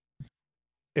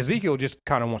Ezekiel just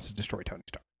kind of wants to destroy Tony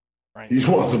Stark. Right? He just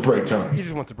wants to break Tony. He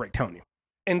just wants to break Tony.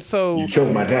 And so you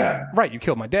killed my dad. Right, you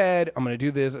killed my dad. I'm going to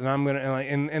do this, and I'm going to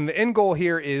and the end goal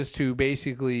here is to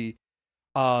basically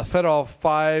set off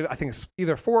 5, I think it's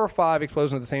either 4 or 5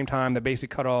 explosions at the same time that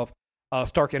basically cut off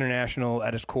Stark International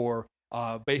at its core,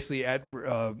 basically at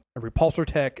Repulsor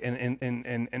Tech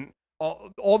and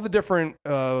all the different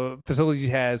facilities he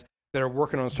has that are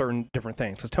working on certain different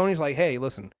things. So Tony's like, hey,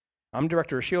 listen, I'm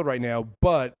director of S.H.I.E.L.D. right now,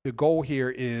 but the goal here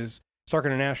is Stark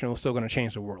International is still going to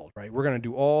change the world, right? We're going to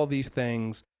do all these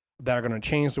things that are going to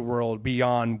change the world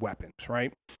beyond weapons,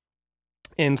 right?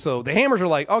 And so the Hammers are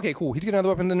like, okay, cool. He's getting another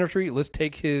weapons industry. Let's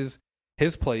take his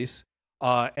place.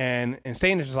 And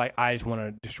Stain is just like, I just want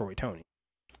to destroy Tony.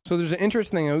 So there's an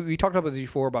interesting thing. We talked about this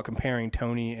before about comparing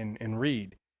Tony and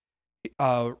Reed.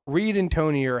 Reed and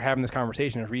Tony are having this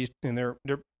conversation, and they're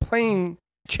playing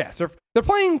chess. They're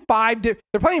playing 5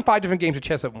 different games of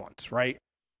chess at once, right?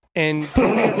 And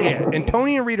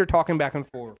Tony and Reed are talking back and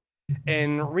forth.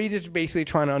 And Reed is basically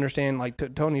trying to understand, like,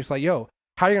 Tony's like, yo,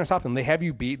 how are you going to stop them? They have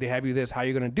you beat. They have you this. How are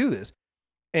you going to do this?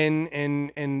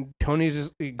 And Tony's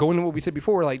just going to what we said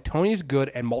before, like, Tony's good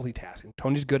at multitasking.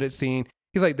 Tony's good at seeing.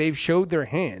 He's like, they've showed their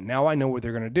hand. Now I know what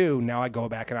they're going to do. Now I go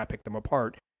back and I pick them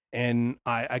apart. And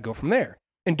I go from there.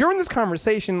 And during this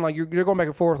conversation, like, you're going back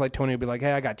and forth. Like, Tony will be like,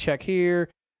 hey, I got check here.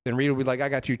 Then Reed will be like, I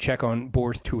got you check on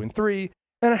boards 2 and 3.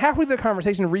 And halfway through the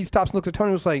conversation, Reed stops and looks at Tony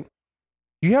and was like,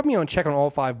 you have me on check on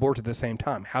all 5 boards at the same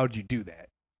time. How did you do that?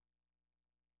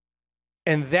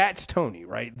 And that's Tony,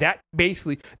 right? That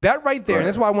right there, and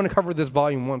that's why I want to cover this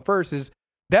volume 1 first, is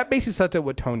that basically sets up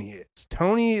what Tony is.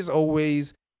 Tony is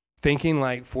always thinking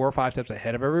like 4 or 5 steps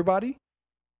ahead of everybody.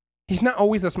 He's not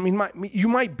always this. I mean, you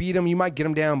might beat him, you might get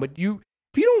him down, but if you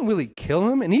don't really kill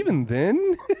him, and even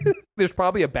then, there's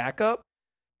probably a backup.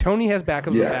 Tony has backups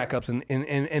and backups,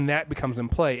 and that becomes in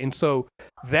play. And so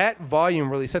that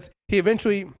volume really sets. He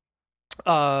eventually,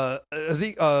 Ezekiel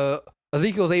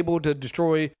is able to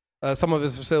destroy some of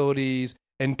his facilities,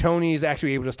 and Tony's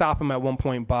actually able to stop him at one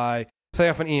point by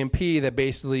setting off an EMP that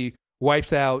basically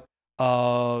wipes out,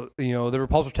 the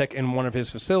repulsor tech in one of his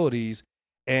facilities,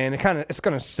 and it's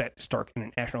going to set Stark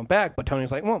International back. But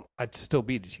Tony's like, well, I still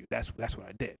beat you. That's what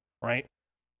I did, right?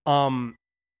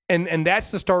 And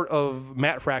that's the start of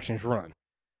Matt Fraction's run.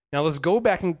 Now let's go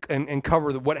back and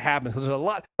cover what happens. There's a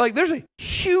lot, like, there's a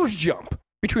huge jump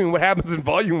between what happens in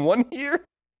Volume 1 here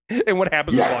and what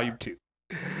happens in Volume 2.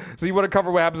 So you want to cover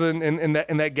what happens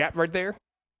in that gap right there?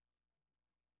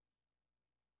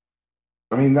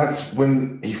 I mean, that's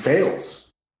when he fails.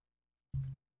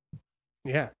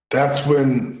 Yeah. That's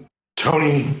when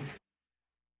Tony,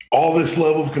 all this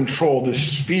level of control,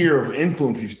 this sphere of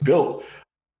influence he's built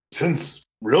since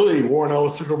really Warren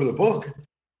Ellis took over the book,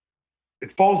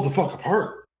 it falls the fuck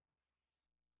apart.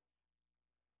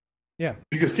 Yeah.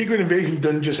 Because Secret Invasion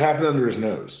doesn't just happen under his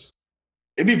nose.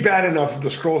 It'd be bad enough if the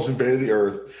Skrulls invaded the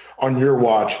Earth on your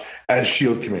watch as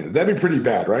S.H.I.E.L.D. commander. That'd be pretty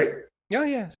bad, right?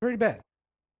 Yeah, it's pretty bad.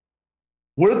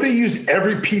 What if they used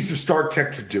every piece of Stark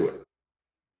tech to do it?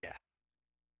 Yeah.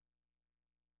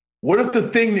 What if the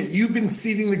thing that you've been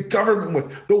seeding the government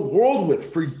with, the world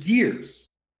with for years,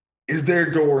 is their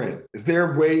door in, is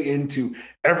their way into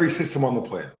every system on the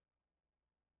planet?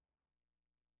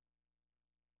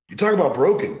 You talk about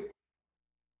broken.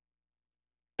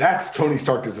 That's Tony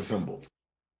Stark disassembled.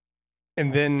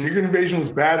 And then Secret Invasion was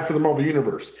bad for the Marvel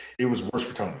Universe. It was worse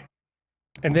for Tony.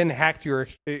 And then hack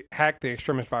the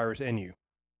extremist virus in you.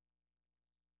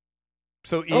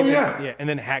 So even, and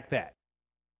then hack that.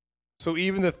 So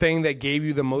even the thing that gave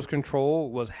you the most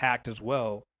control was hacked as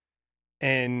well,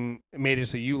 and made it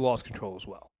so you lost control as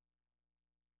well.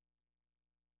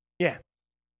 Yeah.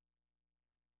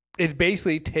 It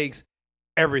basically takes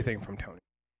everything from Tony.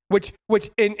 Which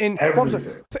and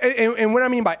what I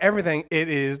mean by everything, it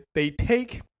is they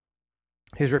take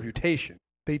his reputation,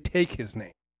 they take his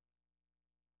name.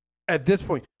 At this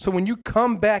point, so when you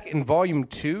come back in Volume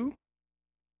 2,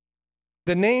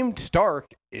 the name Stark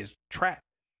is trash.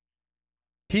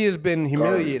 He has been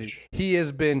humiliated. Garbage. He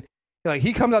has been, like,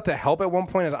 he comes out to help at one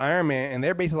point as Iron Man, and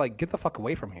they're basically like, get the fuck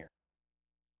away from here.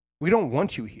 We don't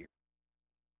want you here.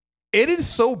 It is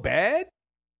so bad.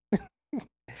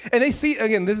 And they see,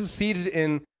 again, this is seeded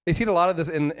in, they seed a lot of this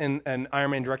in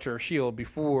Iron Man Director of S.H.I.E.L.D.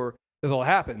 before this all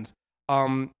happens.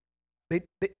 Who do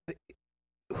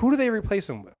they replace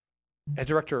him with as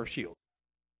Director of S.H.I.E.L.D.?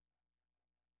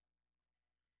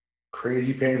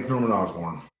 Crazy Pants Norman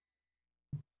Osborn.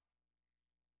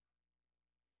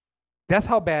 That's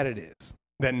how bad it is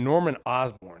that Norman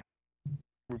Osborn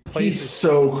replaces. He's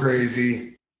so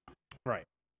crazy. Right.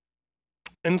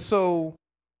 And so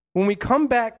when we come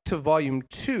back to Volume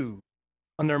 2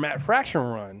 under Matt Fraction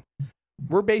run,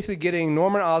 we're basically getting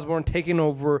Norman Osborn taking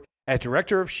over as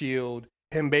director of S.H.I.E.L.D.,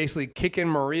 him basically kicking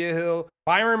Maria Hill,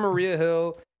 firing Maria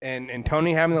Hill, and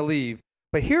Tony having to leave.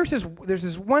 But there's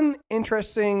this one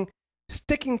interesting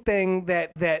sticking thing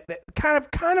that kind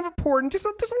of important, just a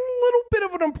little bit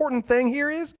of an important thing here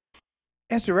is,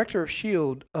 as director of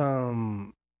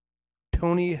S.H.I.E.L.D.,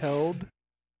 Tony held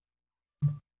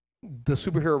the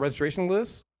superhero registration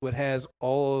list, which has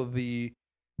all of the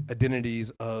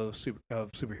identities of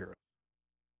superheroes.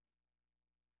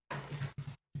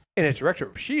 And as director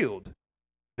of S.H.I.E.L.D.,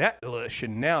 that list should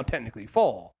now technically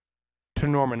fall to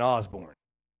Norman Osborn,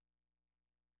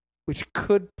 which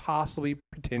could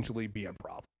potentially be a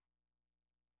problem.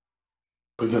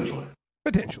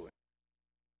 Potentially.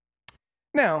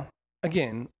 Now,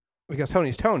 again, because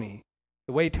Tony's Tony,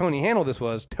 the way Tony handled this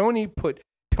was Tony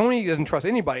doesn't trust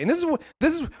anybody, and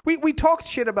this is we talked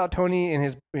shit about Tony and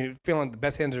his feeling the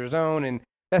best hands of his own, and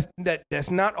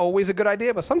that's not always a good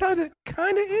idea, but sometimes it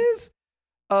kind of is.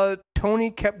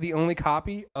 Tony kept the only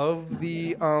copy of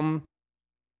the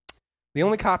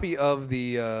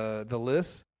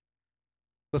list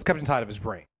was kept inside of his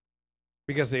brain,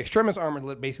 because the Extremis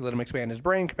armor basically let him expand his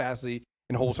brain capacity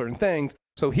and hold certain things.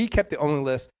 So he kept the only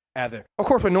list out there. Of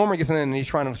course, when Norman gets in and he's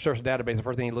trying to search the database, the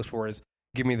first thing he looks for is,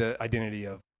 give me the identity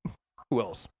of who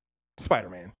else?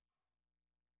 Spider-Man.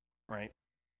 Right?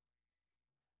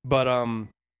 But,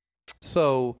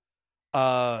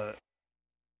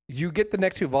 you get the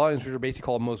next two volumes, which are basically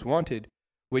called Most Wanted,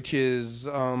 which is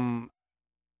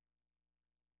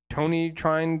Tony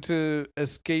trying to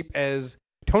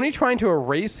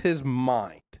erase his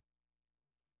mind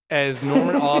as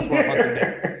Norman Osborn hunts him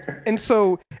down. And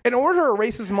so, in order to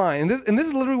erase his mind, and this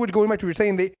is literally what going back to what you're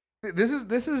saying,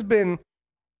 this has been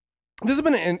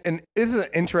an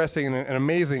interesting and an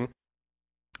amazing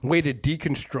way to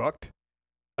deconstruct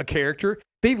a character.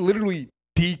 They literally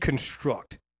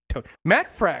deconstruct Tony.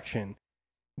 Matt Fraction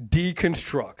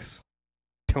deconstructs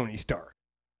Tony Stark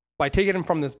by taking him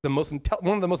from one of the most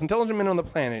intelligent men on the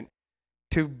planet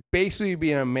to basically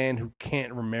being a man who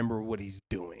can't remember what he's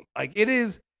doing. Like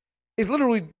it's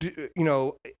literally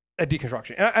a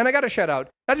deconstruction. And I got to shout out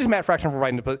not just Matt Fraction for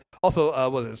writing it, but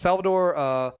also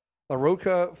Salvador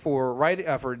LaRocca for writing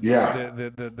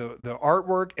the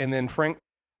artwork, and then Frank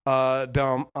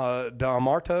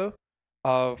D'Amato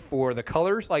for the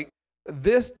colors. Like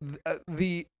this,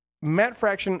 the Matt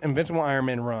Fraction Invincible Iron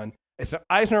Man run. It's an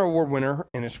Eisner Award winner,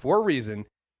 and it's for a reason.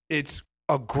 It's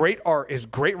a great art. It's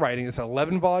great writing. It's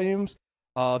 11 volumes.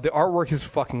 The artwork is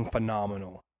fucking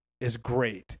phenomenal. It's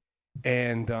great.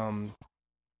 And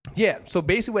so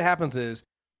basically what happens is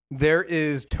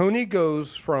Tony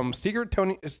goes from Secret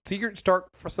Stark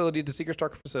facility to Secret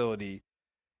Stark facility,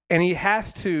 and he's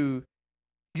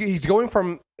going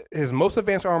from his most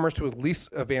advanced armors to his least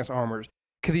advanced armors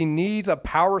because he needs a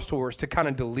power source to kind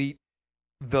of delete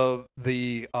the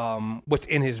what's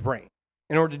in his brain.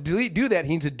 In order to do that,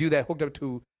 he needs to do that hooked up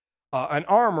to an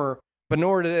armor. But in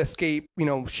order to escape,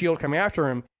 S.H.I.E.L.D. coming after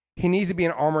him, he needs to be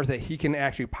in armors that he can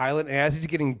actually pilot. And as he's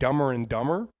getting dumber and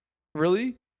dumber,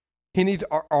 really, he needs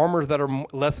armors that are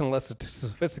less and less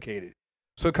sophisticated.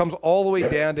 So it comes all the way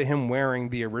down to him wearing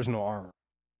the original armor.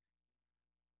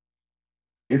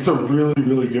 It's a really,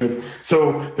 really good.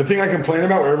 So the thing I complain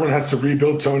about, where everyone has to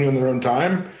rebuild Tony on their own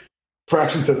time,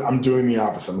 Fraction says, "I'm doing the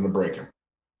opposite. I'm going to break him.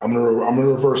 I'm going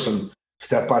to reverse him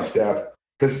step by step."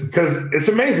 Because it's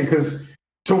amazing. Because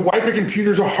to wipe a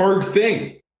computer is a hard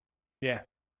thing. Yeah.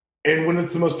 And when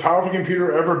it's the most powerful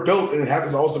computer ever built, and it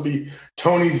happens to also be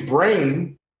Tony's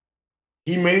brain,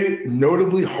 he made it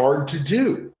notably hard to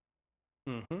do.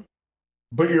 Mm-hmm.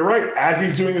 But you're right. As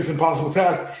he's doing this impossible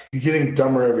task, he's getting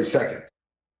dumber every second.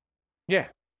 Yeah.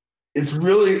 It's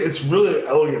really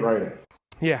elegant writing.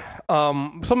 Yeah.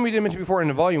 Something we didn't mention before,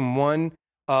 in volume 1,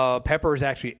 Pepper is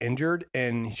actually injured,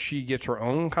 and she gets her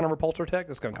own kind of repulsor tech.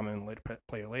 That's going to come in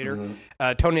play later.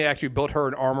 Mm-hmm. Tony actually built her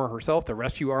an armor herself, the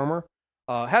rescue armor.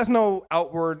 Has no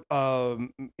outward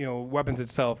weapons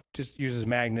itself, just uses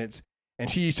magnets. And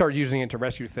she started using it to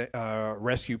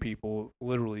rescue people,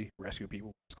 literally rescue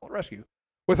people. It's called rescue,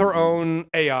 with her own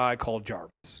AI called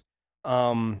Jarvis.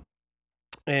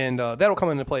 And that'll come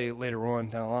into play later on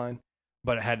down the line.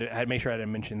 But I had to make sure I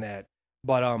didn't mention that.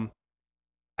 But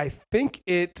I think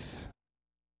it's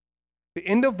the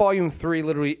end of volume 3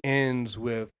 literally ends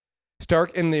with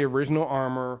Stark in the original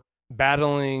armor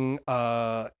battling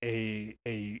a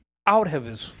out of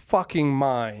his fucking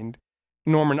mind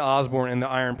Norman Osborn in the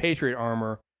Iron Patriot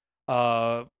armor,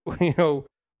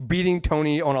 beating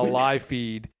Tony on a live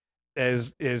feed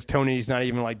as Tony's not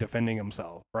even like defending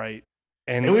himself, right?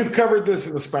 And we've covered this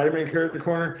in the Spider-Man character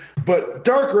corner, but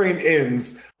Dark Reign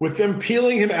ends with them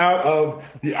peeling him out of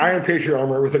the Iron Patriot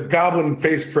armor with a goblin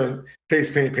face paint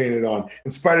painted on.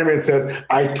 And Spider-Man said,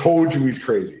 "I told you he's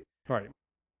crazy."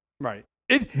 Right.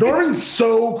 Norman's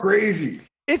so crazy.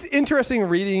 It's interesting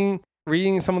reading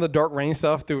some of the Dark Reign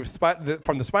stuff from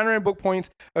the Spider-Man book points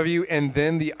of view and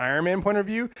then the Iron Man point of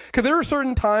view. Because there are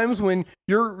certain times when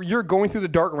you're going through the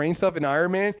Dark Reign stuff in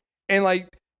Iron Man, and like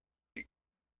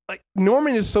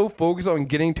Norman is so focused on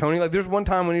getting Tony. Like there's one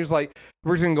time when he was like,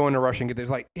 "We're just gonna go into Russia and get this."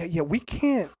 Like, yeah, we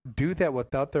can't do that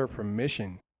without their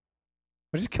permission.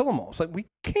 We just kill them all. It's like we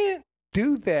can't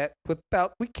do that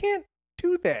without. We can't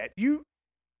do that. You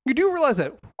do realize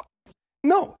that?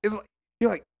 No, it's like you're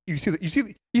like you see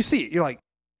it. You're like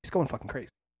he's going fucking crazy.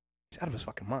 He's out of his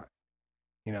fucking mind.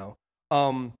 You know.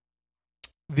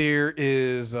 There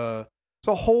is a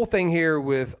whole thing here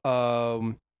with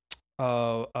Madame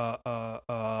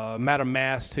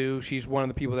Mass too. She's one of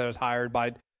the people that was hired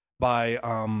by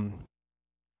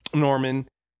Norman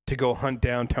to go hunt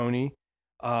down Tony.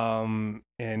 And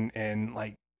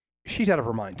like she's out of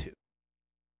her mind too.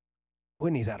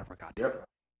 Whitney's out of her goddamn mind.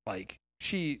 Like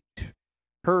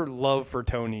her love for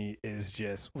Tony is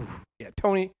just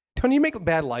Tony, you make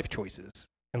bad life choices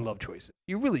and love choices.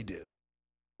 You really do.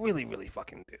 Really, really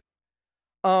fucking do.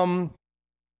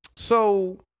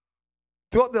 So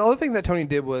the other thing that Tony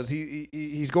did was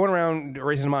he's going around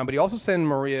erasing his mind, but he also sent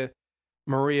Maria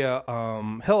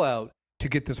Hill out to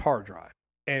get this hard drive.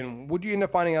 And what you end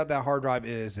up finding out that hard drive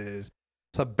is it's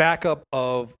a backup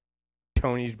of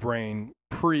Tony's brain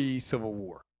pre-Civil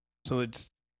War. So it's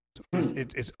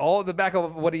all the backup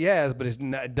of what he has, but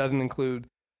it doesn't include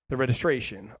the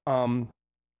registration.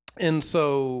 And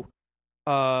so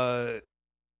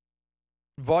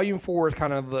Volume 4 is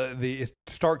kind of the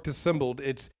Stark dissembled.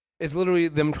 It's literally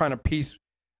them trying to piece.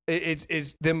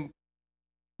 It's them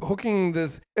hooking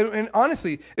this, and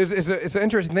honestly, it's an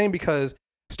interesting thing because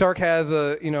Stark has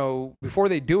before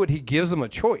they do it, he gives them a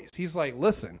choice. He's like,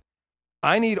 listen,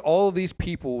 I need all of these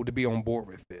people to be on board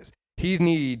with this. He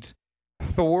needs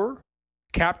Thor,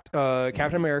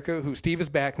 Captain America, who Steve is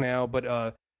back now,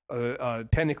 but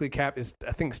technically Cap is,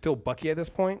 I think, still Bucky at this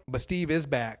point, but Steve is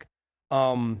back.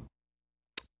 And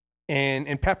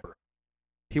Pepper.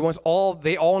 He wants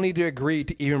they all need to agree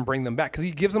to even bring them back because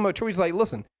he gives them a choice. He's like,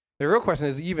 listen, the real question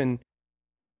is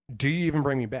do you even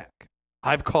bring me back?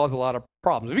 I've caused a lot of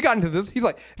problems. If you got into this, he's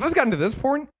like, if it's gotten to this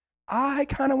point, I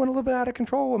kind of went a little bit out of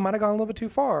control. It might have gone a little bit too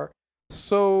far.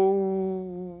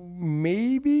 So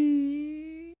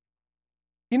maybe,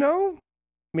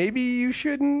 maybe you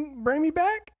shouldn't bring me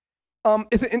back.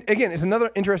 It's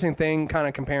another interesting thing kind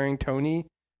of comparing Tony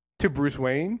to Bruce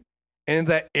Wayne. And it's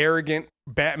that arrogant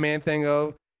Batman thing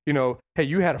of, hey,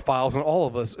 you had files on all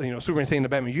of us. Superman saying to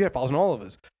Batman, you had files on all of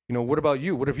us. What about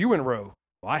you? What if you went rogue?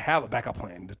 Well, I have a backup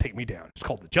plan to take me down. It's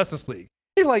called the Justice League.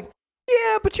 You're like,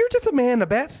 yeah, but you're just a man in a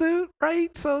bat suit,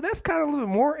 right? So that's kind of a little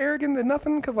bit more arrogant than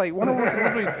nothing because, like, one of them can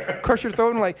literally crush your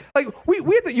throat. And, like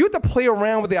you have to play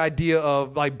around with the idea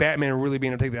of, like, Batman really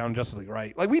being able to take down Justice League,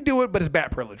 right? Like, we do it, but it's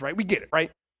bat privilege, right? We get it, right?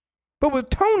 But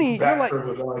with Tony, you're like, I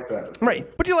like that. Right?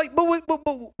 But you're like, but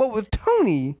with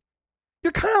Tony,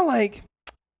 you're kind of like,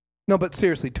 no, but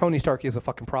seriously, Tony Stark is a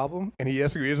fucking problem, and he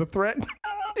is a threat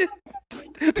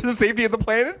to the safety of the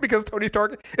planet because Tony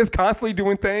Stark is constantly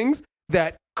doing things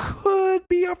that could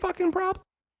be a fucking problem.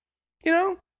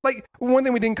 Like one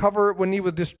thing we didn't cover when he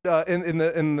was just in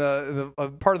the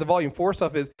part of the Volume 4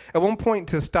 stuff is at one point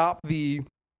to stop the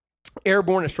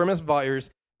airborne extremis virus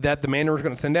that the Mandarin was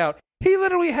going to send out. He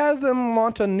literally has them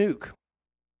launch a nuke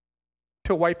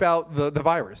to wipe out the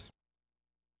virus.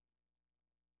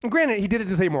 And granted, he did it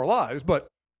to save more lives, but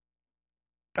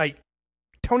like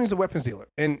Tony's a weapons dealer,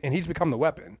 and he's become the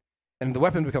weapon, and the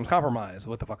weapon becomes compromised.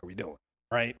 What the fuck are we doing,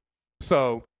 right?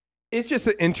 So it's just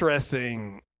an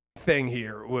interesting thing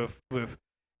here with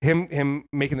him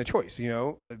making the choice.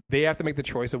 They have to make the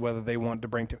choice of whether they want to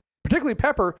bring particularly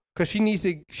Pepper because he needs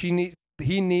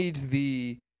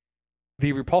the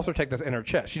repulsor tech that's in her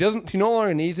chest. She no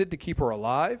longer needs it to keep her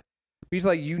alive. He's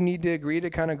like, you need to agree to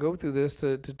kind of go through this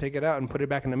to take it out and put it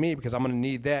back into me because I'm going to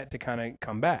need that to kind of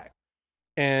come back.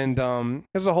 And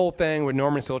there's a whole thing where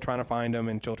Norman's still trying to find him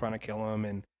and still trying to kill him.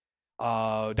 And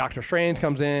Doctor Strange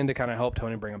comes in to kind of help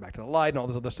Tony bring him back to the light and all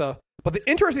this other stuff. But the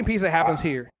interesting piece that happens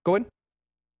here, go ahead.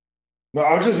 No,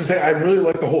 I was just going to say, I really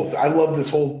like I love this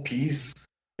whole piece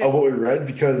of what we read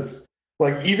because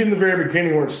like even the very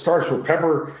beginning where it starts where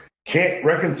Pepper can't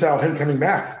reconcile him coming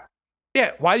back.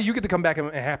 Yeah, why do you get to come back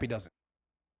and Happy doesn't?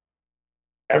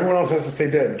 Everyone else has to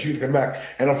stay dead, but you can come back.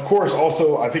 And of course,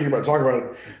 also, I think you're about to talk about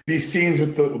it, these scenes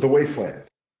with the wasteland.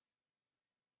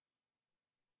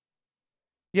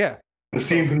 Yeah. The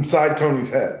scenes inside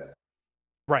Tony's head.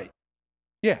 Right.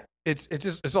 Yeah.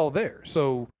 It's all there.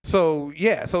 So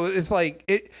yeah. So it's like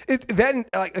it then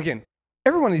like again,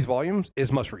 every one of these volumes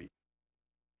is must read.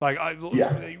 Like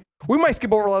we might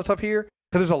skip over a lot of stuff here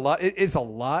because there's a lot. It's a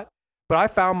lot. But I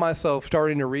found myself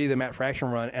starting to read the Matt Fraction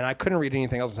run, and I couldn't read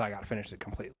anything else until I got to finish it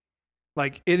completely.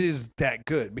 Like it is that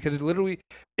good because it literally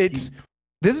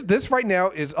this right now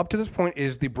is up to this point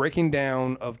is the breaking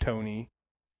down of Tony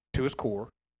to his core,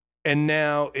 and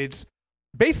now it's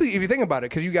basically if you think about it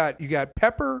because you got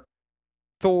Pepper,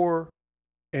 Thor,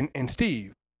 and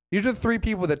Steve. These are the three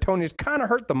people that Tony has kind of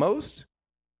hurt the most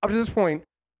up to this point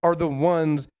are the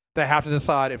ones that have to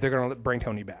decide if they're going to bring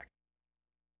Tony back.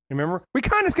 Remember? We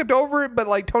kind of skipped over it, but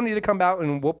like Tony did come out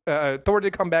and Thor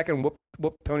did come back and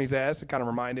whoop Tony's ass to kind of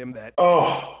remind him that.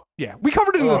 Oh, yeah, we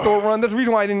covered it in the Thor run. That's the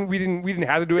reason why we didn't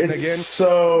have to do it again.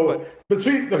 So the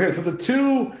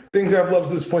two things I've loved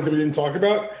to this point that we didn't talk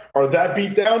about are that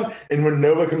beatdown and when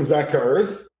Nova comes back to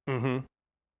Earth and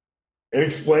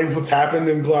explains what's happened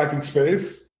in galactic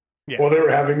space while they were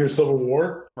having their civil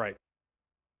war. Right.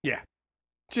 Yeah.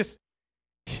 Just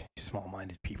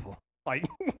small-minded people. Like.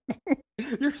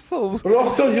 You're so. But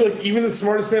also, even the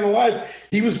smartest man alive,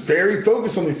 he was very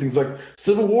focused on these things. Like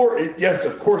Civil War, yes,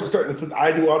 of course, it's starting with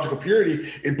ideological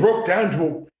purity. It broke down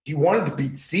to he wanted to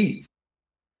beat Steve.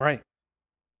 Right.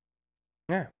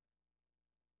 Yeah.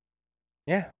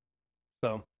 Yeah.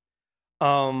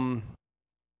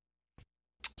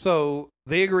 So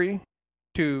they agree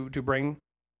to bring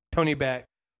Tony back,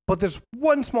 but there's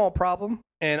one small problem,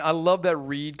 and I love that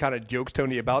Reed kind of jokes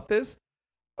Tony about this.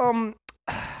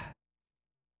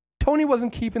 Tony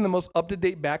wasn't keeping the most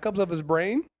up-to-date backups of his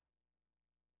brain.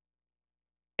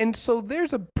 And so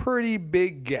there's a pretty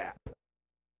big gap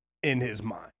in his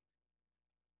mind.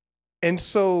 And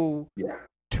so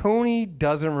Tony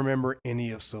doesn't remember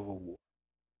any of Civil War.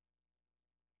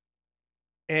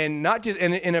 And not just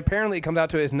and apparently it comes out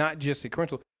to it's not just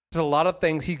sequential. There's a lot of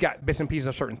things, he's got bits and pieces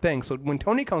of certain things. So when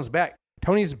Tony comes back,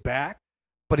 Tony's back,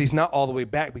 but he's not all the way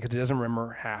back because he doesn't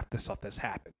remember half the stuff that's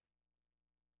happened.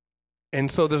 And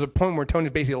so there's a point where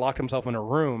Tony's basically locked himself in a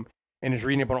room and is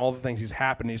reading up on all the things he's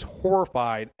happened. He's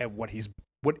horrified at what he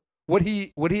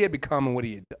had become and what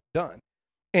he had done.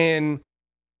 And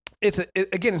it's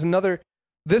another.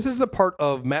 This is a part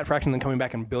of Matt Fraction then coming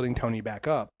back and building Tony back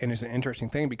up, and it's an interesting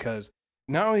thing because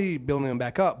not only building him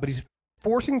back up, but he's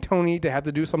forcing Tony to have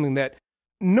to do something that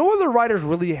no other writers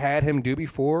really had him do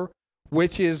before,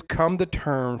 which is come to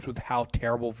terms with how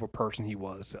terrible of a person he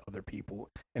was to other people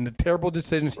and the terrible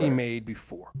decisions he made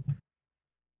before.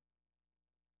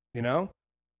 You know?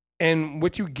 And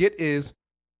what you get is,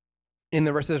 in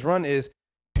the rest of this run, is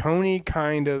Tony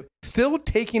kind of still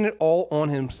taking it all on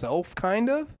himself, kind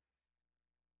of,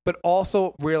 but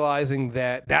also realizing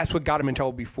that that's what got him in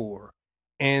trouble before.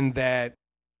 And that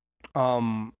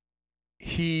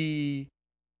he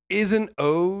isn't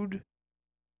owed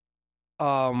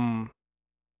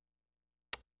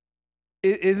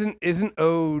isn't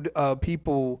owed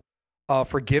people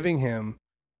forgiving him,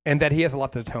 and that he has a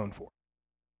lot to atone for.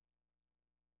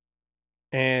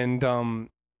 And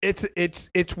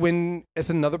it's when it's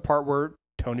another part where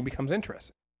Tony becomes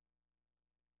interesting,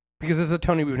 because this is a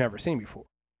Tony we've never seen before.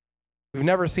 We've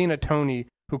never seen a Tony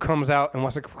who comes out and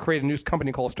wants to create a new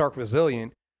company called Stark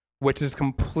Resilient, which is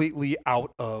completely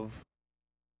out of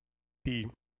the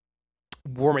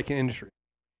war-making industry.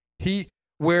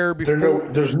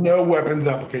 There's no weapons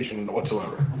application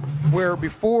whatsoever. Where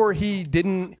before he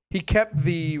kept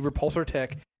the repulsor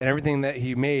tech and everything that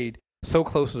he made so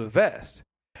close to the vest.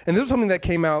 And this was something that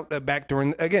came out back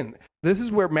during, again, this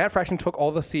is where Matt Fraction took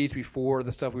all the seeds before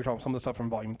the stuff we were talking about, some of the stuff from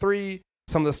Volume 3,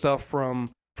 some of the stuff from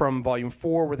Volume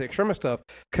 4 with the Extremis stuff,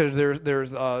 because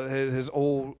there's his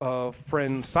old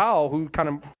friend Sal, who kind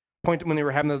of pointed when they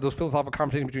were having those philosophical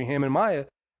conversations between him and Maya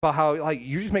about how, like,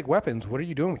 you just make weapons. What are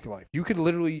you doing with your life? You could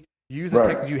literally use the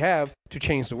tech that you have to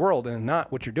change the world, and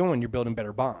not what you're doing. You're building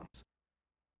better bombs.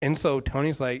 And so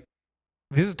Tony's like,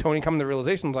 this is Tony coming to the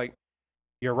realization, like,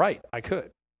 you're right, I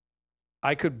could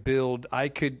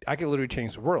literally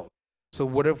change the world. So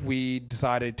what if we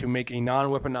decided to make a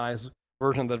non-weaponized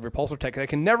version of the repulsor tech that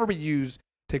can never be used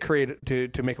to create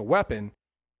to make a weapon,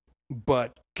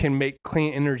 but can make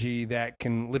clean energy that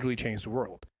can literally change the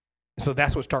world? So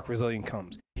that's what Stark Resilient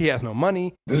comes. He has no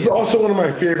money. This is also one of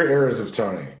my favorite eras of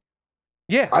Tony.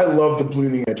 Yeah. I love the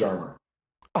bleeding edge armor.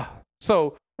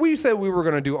 So we said we were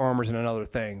going to do armors in another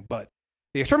thing, but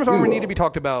the Extremis armor need to be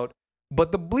talked about.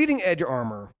 But the bleeding edge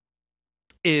armor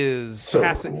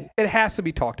it has to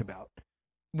be talked about.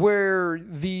 Where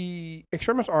the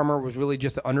Extremis armor was really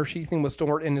just the undersheathing was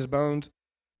stored in his bones,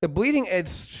 the Bleeding Edge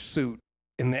suit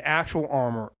in the actual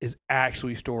armor is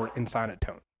actually stored inside of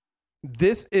Tony.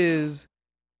 This is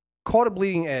called a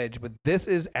Bleeding Edge, but this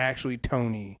is actually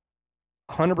Tony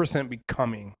 100%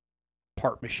 becoming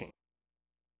part machine.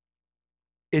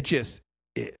 It just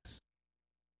is.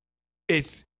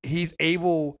 He's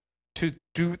able to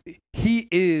do. He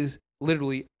is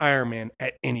literally Iron Man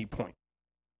at any point.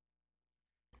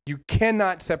 You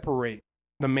cannot separate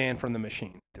the man from the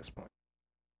machine at this point.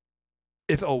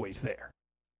 It's always there.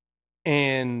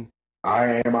 And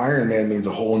I am Iron Man means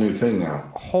a whole new thing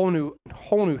now. A whole new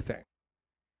thing.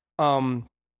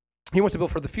 He wants to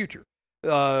build for the future.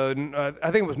 I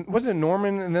think wasn't it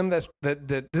Norman and them that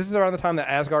this is around the time that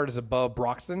Asgard is above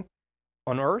Broxton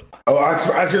on Earth? Oh,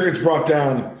 Asgard gets brought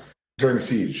down during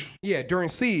Siege. Yeah, during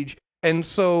Siege. And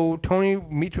so Tony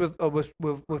meets with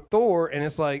Thor, and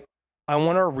it's like, I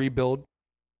want to rebuild.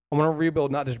 I want to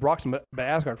rebuild not just Broxton, but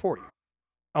Asgard for you.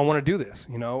 I want to do this,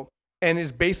 you know? And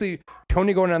it's basically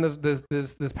Tony going down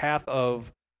this path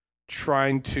of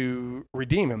trying to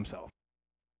redeem himself.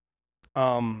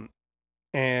 Yeah,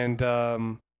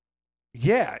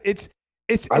 it's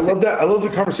I love that. I love the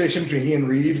conversation between he and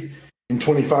Reed in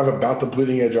 25 about the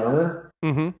Bleeding Edge armor.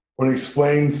 Mm-hmm. When he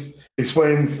explains,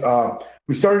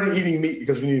 we started eating meat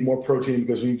because we needed more protein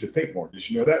because we need to think more. Did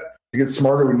you know that? To get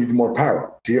smarter, we need more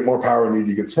power. To get more power, we need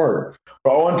to get smarter.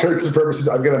 For all intents and purposes,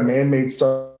 I've got a man-made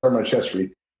star on my chest,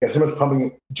 Reed. Got so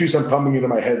much juice I'm pumping into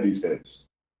my head these days.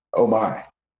 Oh my,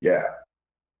 yeah.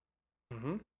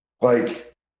 Mm-hmm.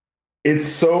 Like, it's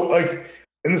so like,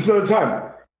 and this is another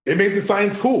time. It made the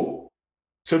science cool.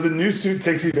 So the new suit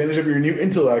takes advantage of your new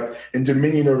intellect and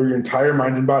dominion over your entire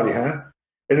mind and body, huh?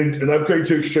 And an upgrade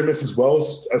to Extremis as well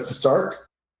as to Stark.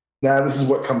 Now this is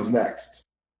what comes next.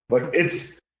 Like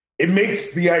it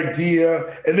makes the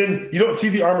idea, and then you don't see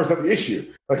the armor's not the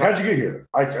issue. Like, how'd you get here?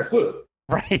 I flew.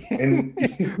 Right. And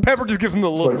Pepper just gives him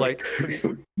the look like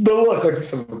the look like you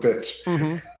son of a bitch.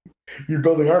 Mm-hmm. You're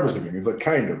building armors again. He's like,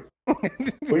 kind of.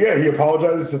 But yeah, he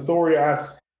apologizes to Thor. He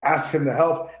asks him to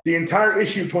help. The entire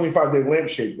issue of 25, they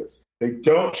lampshade this. They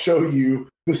don't show you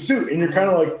the suit, and you're kind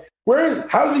of like,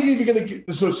 how's he even going to get?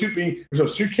 There's no suit. There's no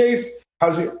suitcase.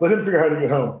 How's he? Let him figure out how to get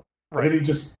home. Right. And then he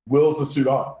just wills the suit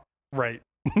on. Right.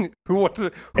 Who wants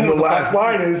to? And the last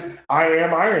line is, "I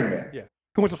am Iron Man." Yeah.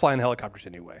 Who wants to fly in helicopters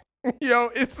anyway? You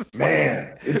know, it's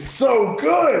man, it's so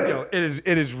good. You know,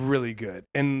 it is really good,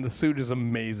 and the suit is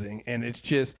amazing, and it's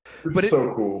just,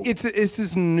 so cool. It's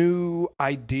this new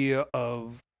idea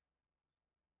of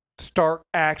Stark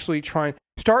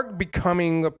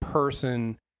becoming the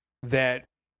person that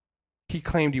he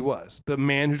claimed he was, the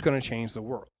man who's going to change the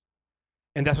world,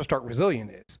 and that's what Stark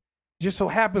Resilient is. It just so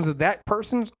happens that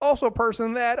person is also a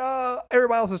person that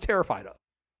everybody else is terrified of,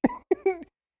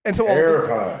 and so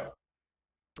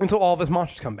all of his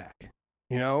monsters come back,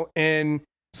 you know, and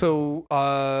so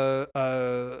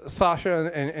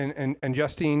Sasha and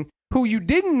Justine, who you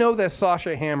didn't know that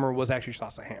Sasha Hammer was actually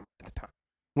Sasha Hammer at the time.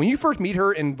 When you first meet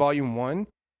her in Volume 1,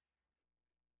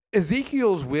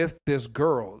 Ezekiel's with this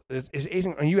girl, is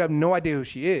Asian, and you have no idea who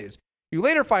she is. You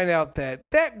later find out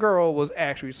that girl was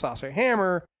actually Sasha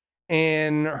Hammer,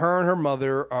 and her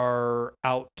mother are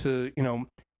out to, you know,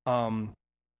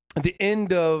 at the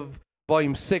end of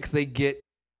Volume 6, they get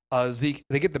Zeke,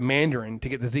 they get the Mandarin to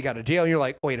get the Zeke out of jail, and you're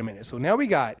like, wait a minute, so now we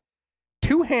got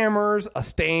 2 Hammers, a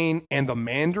Stain, and the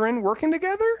Mandarin working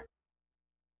together?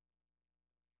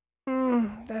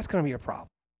 That's going to be a problem.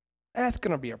 That's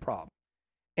going to be a problem.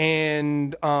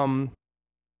 And,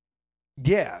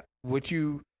 yeah, what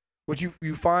you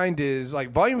find is, like,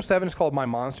 Volume 7 is called My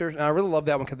Monsters, and I really love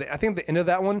that one, because I think the end of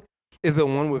that one is the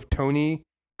one with Tony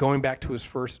going back to his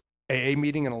first AA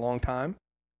meeting in a long time.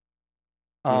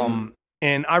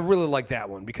 And I really like that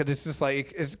one, because it's just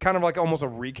like, it's kind of like almost a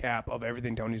recap of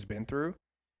everything Tony's been through.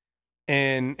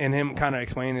 And him kind of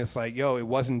explaining, it's like, yo, it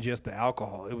wasn't just the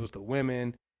alcohol. It was the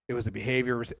women. It was the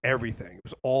behavior. It was everything. It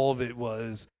was all of it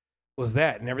was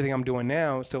that. And everything I'm doing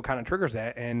now still kind of triggers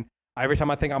that. And every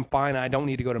time I think I'm fine, I don't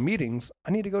need to go to meetings,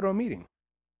 I need to go to a meeting.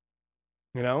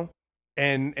 You know?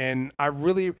 And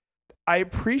I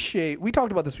appreciate, we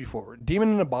talked about this before.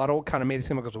 Demon in a Bottle kind of made it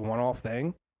seem like it was a one-off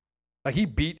thing. Like, he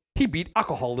beat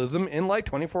alcoholism in like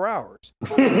 24 hours.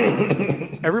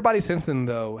 Everybody since then,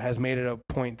 though, has made it a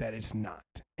point that it's not.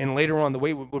 And later on, the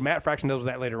way what Matt Fraction does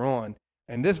that later on,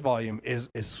 and this volume is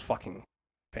fucking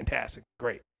fantastic,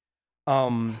 great.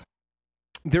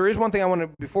 There is one thing I want to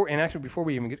before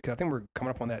we even get, because I think we're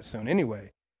coming up on that soon anyway.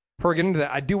 Before we get into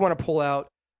that, I do want to pull out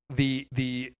the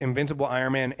Invincible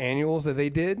Iron Man annuals that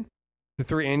they did. the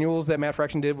 3 annuals that Matt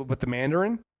Fraction did with the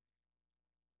Mandarin.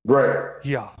 Right.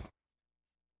 Yeah.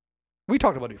 We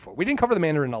talked about it before. We didn't cover the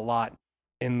Mandarin a lot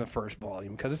in the first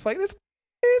volume because it's like it's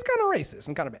kind of racist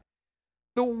and kind of bad.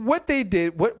 What they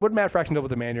did, what Matt Fraction did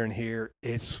with the Mandarin here,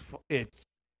 it's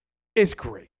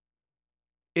great.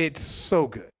 It's so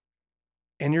good,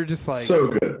 and you're just like so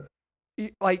good.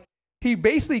 Like he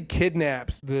basically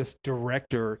kidnaps this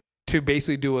director to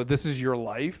basically do a "This is your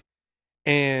life,"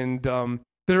 and the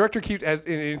director keeps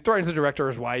threatens the director,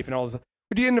 his wife, and all this.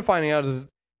 What you end up finding out is,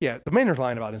 the Mandarin's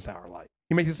lying about his entire life.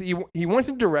 He makes this. He wants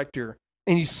a director,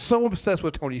 and he's so obsessed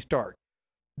with Tony Stark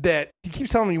that he keeps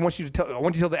telling him I want you to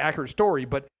tell the accurate story,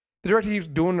 but the director keeps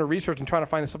doing the research and trying to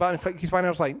find this stuff out, and he's finding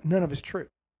out it's like none of it's true.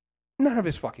 None of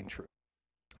it's fucking true.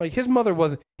 Like his mother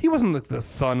wasn't the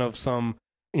son of some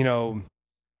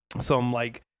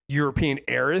like European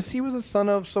heiress. He was the son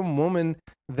of some woman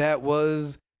that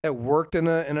worked in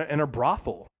a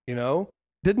brothel,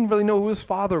 didn't really know who his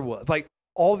father was. Like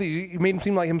all these, he made him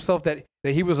seem like himself that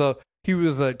he was a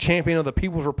champion of the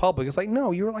People's Republic. It's like,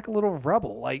 no, you were like a little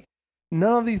rebel. Like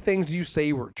none of these things you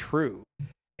say were true.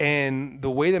 And the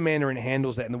way the Mandarin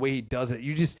handles that and the way he does it,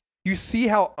 you see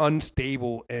how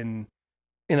unstable and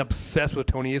obsessed with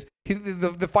Tony is.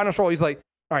 The final straw, he's like,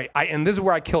 all right, and this is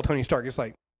where I kill Tony Stark. It's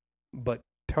like, but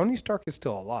Tony Stark is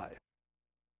still alive.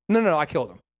 No, I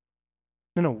killed him.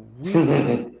 No,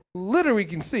 we literally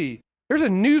can see there's a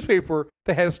newspaper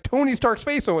that has Tony Stark's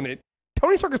face on it.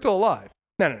 Tony Stark is still alive.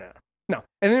 No.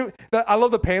 And then I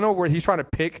love the panel where he's trying to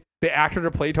pick the actor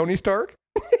to play Tony Stark.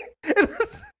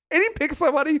 And he picks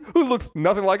somebody who looks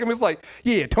nothing like him. It's like,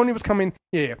 Tony was coming.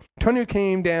 Yeah, Tony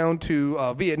came down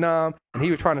to Vietnam, and he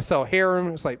was trying to sell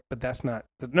heroin. It's like, but that's not.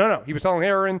 No. He was selling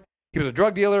heroin. He was a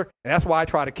drug dealer, and that's why I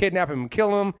tried to kidnap him and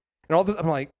kill him. And all this, I'm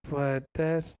like, but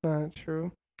that's not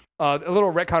true. A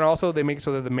little retcon also, they make it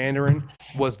so that the Mandarin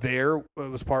was there.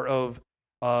 Was part of.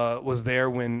 Was there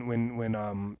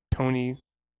when Tony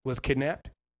was kidnapped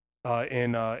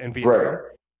in Vietnam. Right.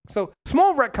 So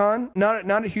small retcon,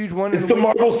 not a huge one. It's the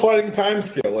Marvel sliding time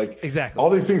scale. Like exactly,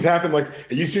 all these things happen. Like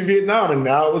it used to be Vietnam, and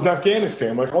now it was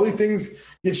Afghanistan. Like all these things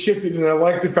get shifted, and I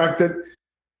like the fact that,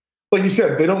 like you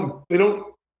said, they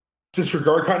don't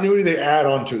disregard continuity. They add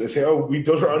on to it. They say, "Oh,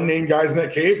 those are unnamed guys in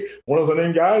that cave. One of those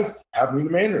unnamed guys happened to be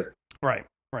the Mandarin." Right.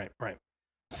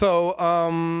 So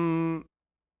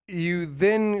you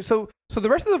then so the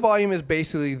rest of the volume is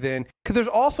basically then because there's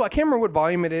also I can't remember what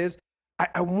volume it is.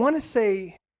 I want to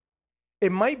say.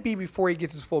 It might be before he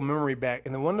gets his full memory back.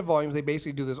 And then one of the volumes, they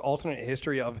basically do this alternate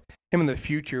history of him in the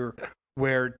future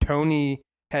where Tony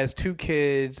has 2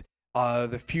 kids.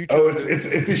 The future. Oh, it's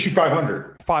issue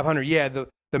 500. 500, yeah.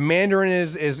 The Mandarin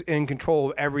is in control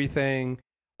of everything.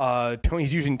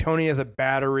 He's using Tony as a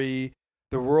battery.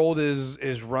 The world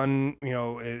is run,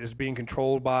 is being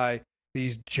controlled by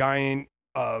these giant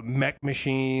mech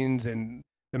machines. And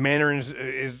the Mandarin's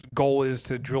goal is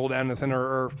to drill down the center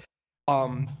of Earth.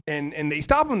 And they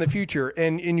stop him in the future,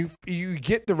 and you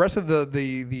get the rest of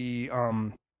the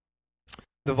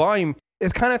volume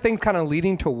is kind of things kind of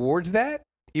leading towards that,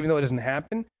 even though it doesn't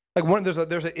happen. Like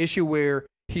there's an issue where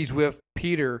he's with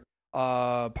Peter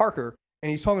Parker,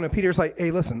 and he's talking to Peter. It's like,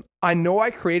 hey, listen, I know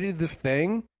I created this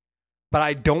thing, but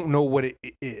I don't know what it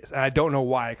is, and I don't know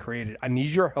why I created it. I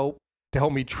need your help to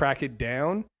help me track it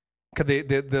down because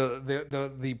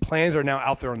the plans are now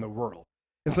out there in the world.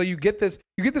 And so you get this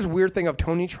weird thing of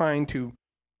Tony trying to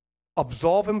fix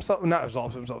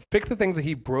the things that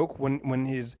he broke when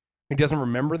he doesn't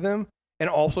remember them, and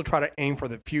also try to aim for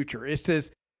the future. It's this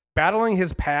battling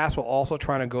his past while also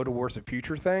trying to go towards the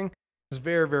future thing. It's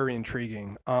very, very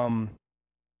intriguing. Let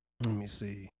me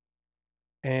see.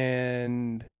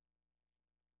 And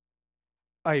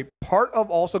a part of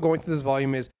also going through this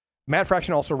volume is Matt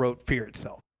Fraction also wrote Fear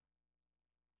itself.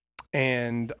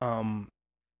 And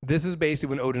this is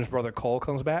basically when Odin's brother Cole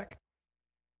comes back.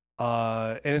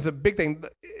 And it's a big thing.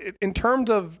 In terms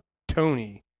of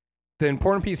Tony, the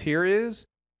important piece here is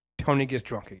Tony gets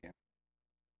drunk again.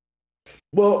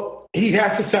 Well, he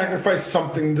has to sacrifice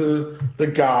something to the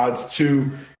gods to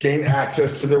gain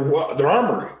access to their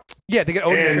armory. Yeah, to get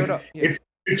Odin showed up. Yeah.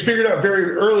 It's figured out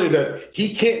very early that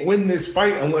he can't win this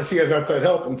fight unless he has outside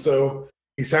help, and so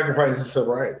he sacrifices his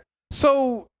sobriety.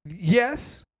 So,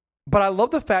 yes, but I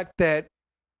love the fact that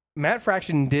Matt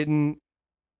Fraction didn't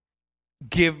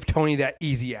give Tony that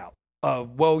easy out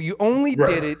of, well, you only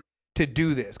did it to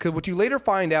do this. Because what you later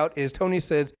find out is Tony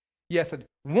says, yes,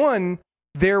 one,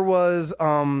 there was,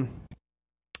 can't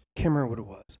remember what it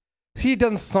was. He had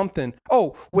done something.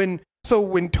 Oh, when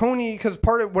Tony, because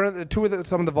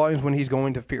some of the volumes when he's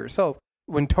going to Fear Itself,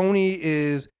 when Tony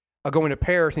is going to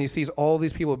Paris and he sees all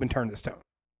these people have been turned to stone.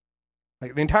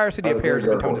 Like the entire city of Paris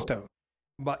has been toned to stone.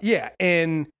 But yeah,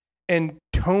 and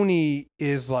Tony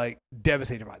is like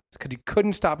devastated by this because he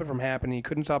couldn't stop it from happening. He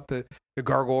couldn't stop the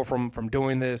gargoyle from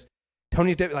doing this.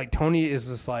 Tony is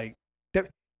just like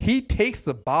he takes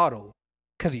the bottle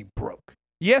because he broke.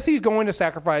 Yes, he's going to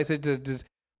sacrifice it,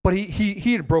 but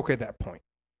he had broke at that point.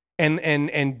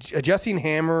 And Justine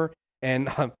Hammer and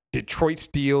Detroit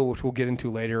Steel, which we'll get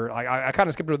into later. I kind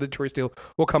of skipped over the Detroit Steel.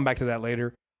 We'll come back to that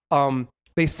later.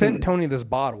 They sent Tony this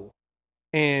bottle,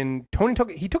 and Tony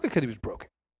took it because he was broken,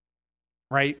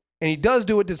 right? And he does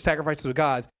do it to sacrifice to the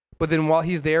gods. But then while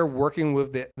he's there working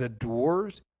with the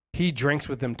dwarves, he drinks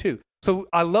with them too. So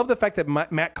I love the fact that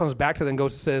Matt comes back to them and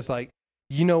goes and says, like,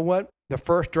 you know what? The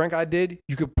first drink I did,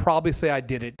 you could probably say I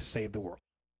did it to save the world.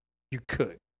 You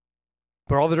could.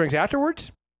 But all the drinks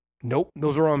afterwards, nope,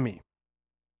 those are on me.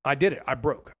 I did it. I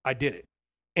broke. I did it.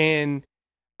 And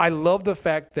I love the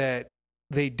fact that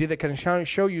they did that kind of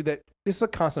show you that this is a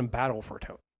constant battle for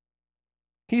Tony.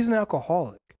 He's an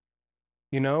alcoholic.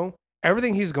 You know?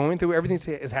 Everything he's going through, everything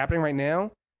is happening right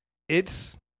now,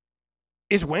 it's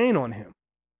weighing on him.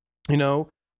 You know?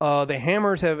 The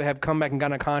Hammers have come back and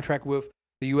gotten a contract with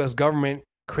the U.S. government,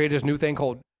 created this new thing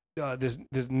called, this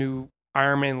new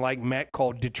Iron Man-like mech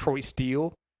called Detroit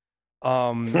Steel.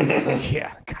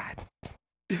 Yeah, God.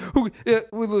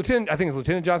 With Lieutenant, I think it's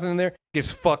Lieutenant Johnson in there,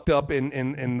 gets fucked up in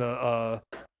the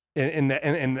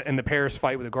Paris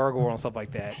fight with the gargoyle and stuff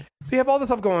like that. So you have all this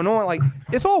stuff going on. Like,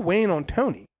 it's all weighing on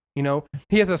Tony. You know,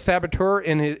 he has a saboteur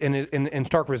in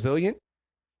Stark Resilient.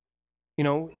 You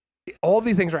know, all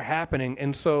these things are happening,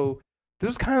 and so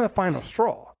this is kind of the final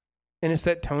straw, and it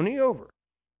set Tony over.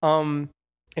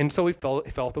 And so he fell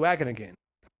off the wagon again.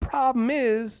 The problem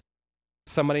is,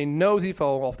 somebody knows he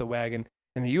fell off the wagon,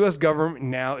 and the U.S.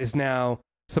 government is now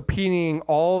subpoenaing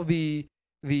all the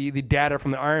data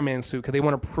from the Iron Man suit because they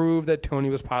want to prove that Tony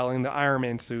was piloting the Iron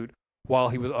Man suit while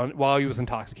he was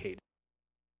intoxicated.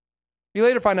 You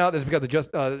later find out that's because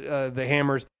the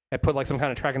Hammers had put like some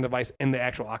kind of tracking device in the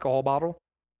actual alcohol bottle,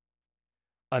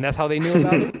 and that's how they knew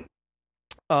about it.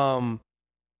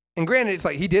 And granted, it's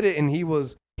like he did it, and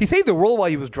he saved the world while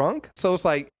he was drunk. So it's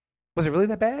like, was it really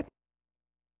that bad?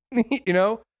 You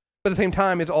know? But at the same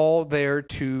time, it's all there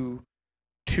to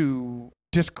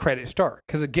discredit Stark.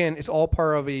 Because again, it's all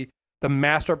part of the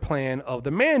master plan of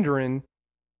the Mandarin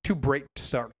to break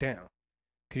Stark down.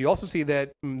 Because you also see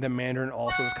that the Mandarin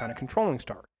also is kind of controlling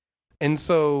Stark. And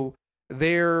so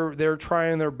they're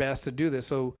trying their best to do this.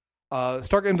 So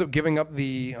Stark ends up giving up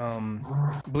the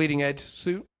Bleeding Edge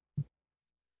suit.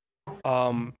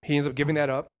 He ends up giving that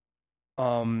up.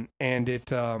 And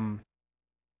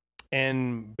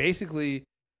basically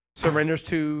surrenders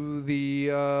to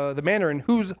the Mandarin,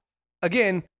 who's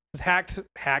again has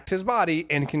hacked his body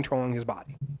and controlling his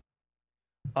body.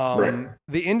 Right.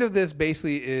 The end of this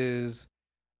basically is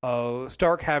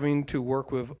Stark having to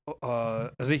work with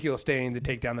Ezekiel Stane to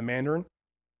take down the Mandarin.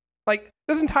 Like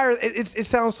this entire it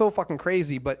sounds so fucking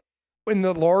crazy, but in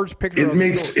the large picture,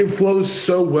 it flows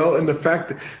so well. And the fact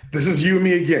that this is you and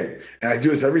me again, and I do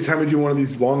this every time I do one of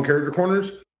these long character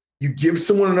corners. You give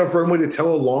someone enough runway to tell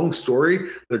a long story,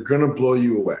 they're gonna blow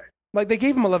you away. Like they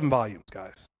gave him 11 volumes,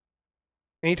 guys,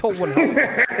 and he told one.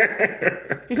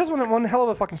 He tells one hell of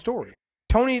a fucking story.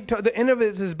 Tony, the end of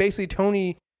it is basically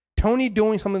Tony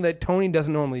doing something that Tony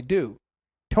doesn't normally do.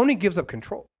 Tony gives up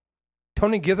control.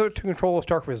 Tony gives up control of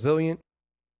Stark Resilient.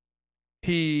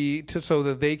 So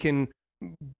that they can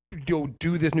do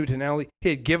this new technology. He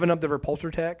had given up the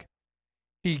repulsor tech.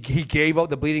 He gave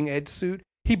up the Bleeding Edge suit.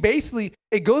 He basically,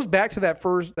 it goes back to that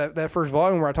first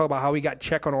volume where I talk about how he got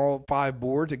check on all 5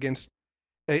 boards against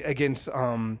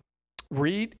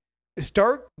Reed.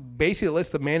 Stark basically lets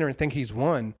the Mandarin think he's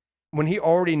won when he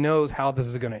already knows how this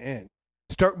is going to end.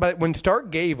 But when Stark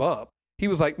gave up, he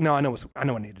was like, "No, I know what I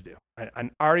need to do. I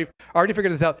already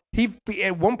figured this out."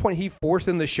 At one point he forced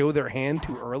them to show their hand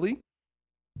too early,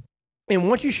 and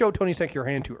once you show Tony Stark your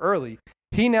hand too early,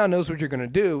 he now knows what you're going to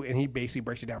do, and he basically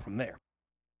breaks it down from there.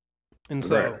 And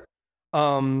so,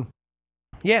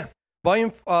 yeah,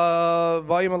 volume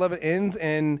 11 ends,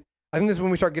 and I think this is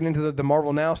when we start getting into the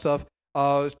Marvel Now stuff.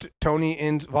 Tony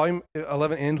ends. Volume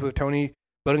 11 ends with Tony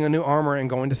building a new armor and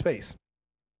going to space.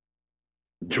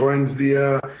 Joins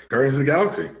the Guardians of the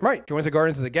Galaxy. Right, joins the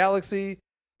Guardians of the Galaxy.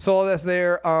 So all that's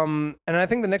there. And I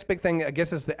think the next big thing, I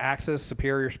guess, is the Axis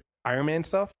Superior Iron Man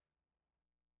stuff.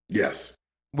 Yes.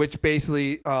 Which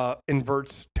basically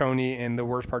inverts Tony in the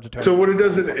worst parts of Tony. So what it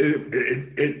does,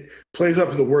 it plays up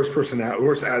to the worst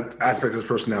aspect of his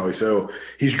personality. So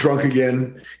he's drunk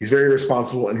again. He's very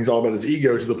irresponsible, and he's all about his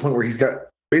ego to the point where he's got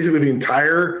basically the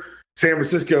entire San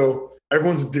Francisco.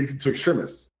 Everyone's addicted to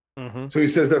extremists. Mm-hmm. So he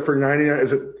says that for $99,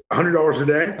 is it $100 a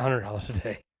day? $100 a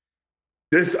day.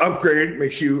 This upgrade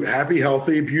makes you happy,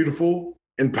 healthy, beautiful,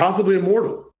 and possibly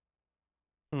immortal.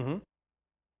 Mm-hmm.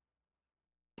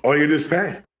 All you do is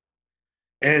pay.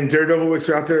 And Daredevil wakes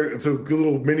her out there. It's a good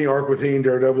little mini arc with he and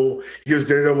Daredevil. He gives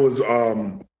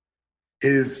Daredevil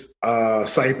his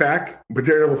sight back, but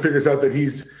Daredevil figures out that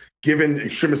he's given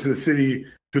extremists in the city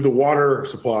through the water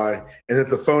supply, and that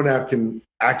the phone app can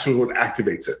actually what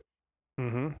activates it.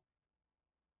 Mm-hmm.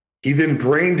 He then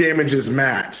brain damages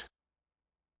Matt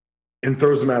and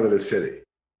throws him out of the city.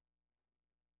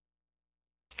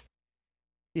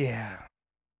 Yeah.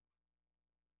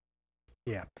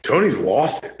 Yeah. Tony's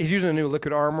lost it. He's using a new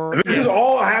liquid armor. And this is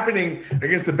all happening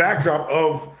against the backdrop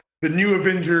of the new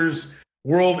Avengers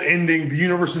world ending, the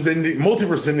universe ending,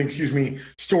 multiverse ending,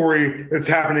 story that's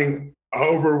happening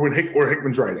over where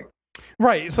Hickman's writing.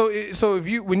 Right. So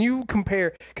when you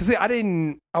compare, because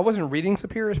I wasn't reading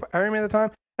Superior Iron Man at the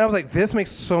time, and I was like, this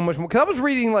makes so much more. Because I was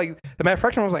reading like the Matt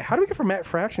Fraction. I was like, how do we get from Matt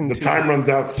Fraction to time runs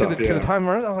out to the time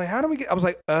runs? I was like, how do we get? I was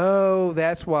like, oh,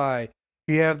 that's why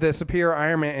you have the Superior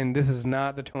Iron Man, and this is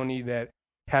not the Tony that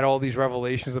had all these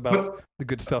revelations about the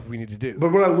good stuff we need to do.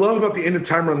 But what I love about the end of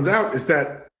Time Runs Out is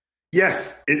that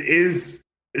yes, it is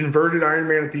inverted Iron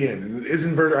Man at the end, and it is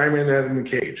inverted Iron Man that in the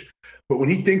cage. But when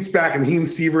he thinks back, and he and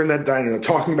Steve are in that diner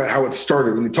talking about how it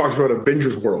started, when he talks about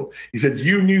Avengers World, he said,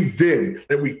 "You knew then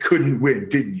that we couldn't win,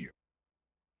 didn't you?"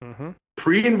 Mm-hmm.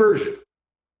 Pre-inversion,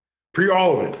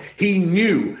 all of it. He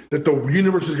knew that the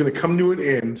universe was going to come to an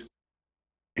end,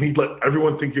 and he'd let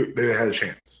everyone think they had a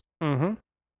chance. Mm-hmm.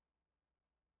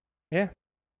 Yeah.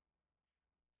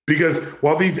 Because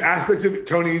while these aspects of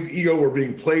Tony's ego were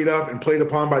being played up and played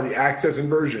upon by the Access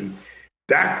inversion,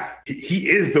 he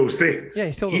is those things. Yeah,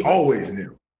 he always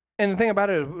knew. And the thing about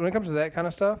it is, when it comes to that kind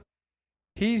of stuff,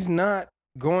 he's not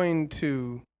going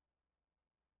to.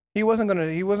 He wasn't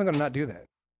gonna not do that.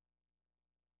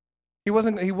 He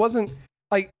wasn't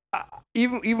like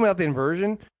even without the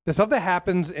inversion, the stuff that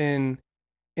happens in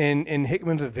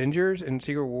Hickman's Avengers and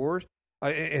Secret Wars,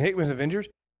 in Hickman's Avengers,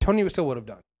 Tony still would have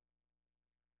done.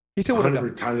 He still would have done.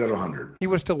 100 times out of 100.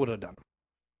 He still would have done.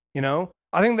 You know,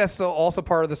 I think that's also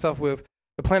part of the stuff with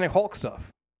the Planet Hulk stuff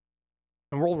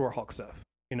and World War Hulk stuff.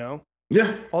 You know,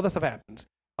 yeah, all that stuff happens.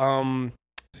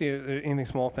 See anything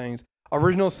small things.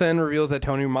 Original Sin reveals that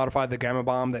Tony modified the gamma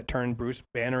bomb that turned Bruce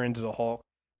Banner into the Hulk,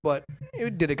 but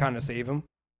it did kind of save him.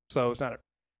 So it's not.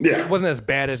 It wasn't as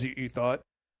bad as you thought.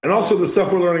 And also the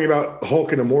stuff we're learning about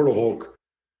Hulk and Immortal Hulk.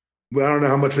 But I don't know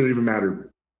how much it even mattered.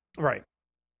 Right.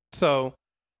 So,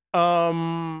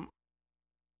 yeah,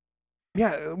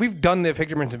 we've done the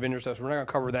Figuremans Avengers stuff. So we're not gonna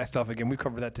cover that stuff again. We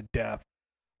covered that to death.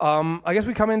 I guess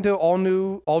we come into all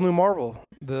new Marvel,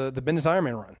 the Bendis Iron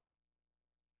Man run.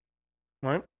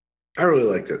 Right? I really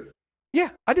liked it. Yeah,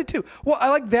 I did too. Well, I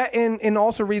like that, and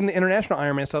also reading the International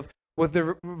Iron Man stuff with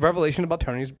the revelation about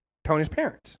Tony's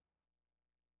parents.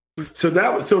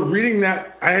 So reading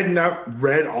that, I had not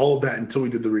read all of that until we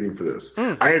did the reading for this.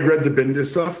 I had read the Bendis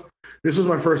stuff. This was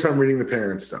my first time reading the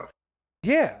parents stuff.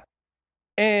 Yeah,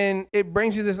 and it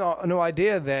brings you this new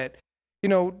idea that, you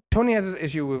know, Tony has this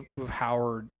issue with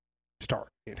Howard Stark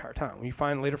the entire time. We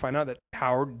later find out that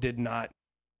Howard he's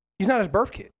not his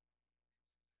birth kid.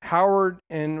 Howard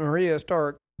and Maria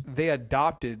Stark, they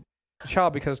adopted the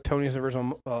child because Tony's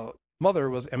original mother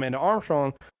was Amanda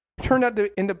Armstrong. Turned out to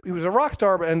he was a rock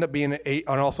star, but ended up being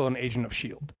also an agent of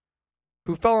S.H.I.E.L.D.,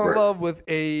 who fell in love with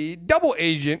a double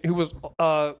agent who was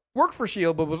worked for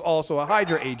S.H.I.E.L.D., but was also a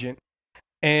Hydra agent.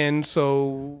 And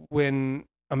so when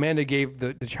Amanda gave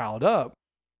the child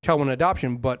went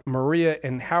adoption, but Maria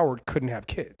and Howard couldn't have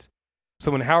kids. So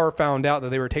when Howard found out that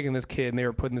they were taking this kid and they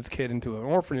were putting this kid into an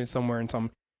orphanage somewhere in some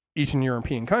Eastern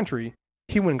European country,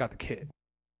 he went and got the kid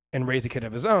and raised a kid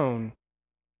of his own,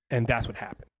 and that's what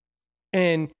happened.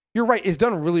 And you're right, it's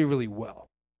done really, really well.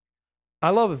 I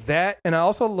love that, and I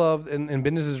also love in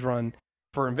Bendis' run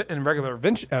for in regular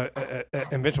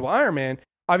Invincible Iron Man.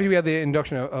 Obviously, we have the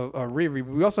induction of Reeve.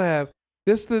 We also have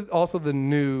the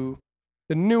new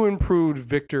improved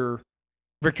Victor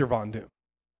Von Doom,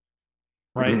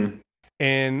 right? Mm-hmm.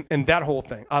 And that whole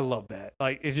thing, I love that.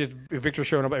 Like, it's just Victor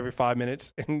showing up every 5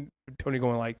 minutes, and Tony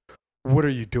going like, "What are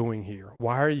you doing here?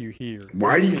 Why are you here?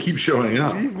 Why do you keep showing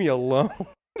up? Leave me alone."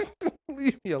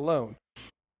 Leave me alone.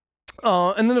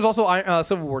 And then there's also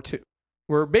Civil War 2,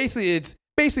 where it's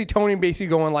Tony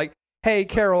going like, "Hey,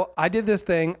 Carol, I did this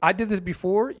thing. I did this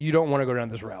before. You don't want to go down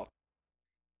this route.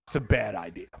 It's a bad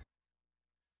idea.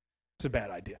 It's a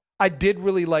bad idea." I did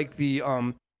really like the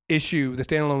issue, the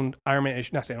standalone Iron Man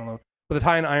issue, not standalone, but the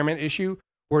tie-in Iron Man issue,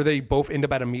 where they both end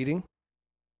up at a meeting.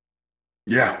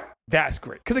 Yeah. That's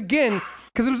great.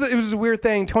 Because it was a weird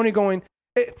thing. Tony going.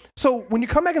 So when you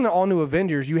come back in the all new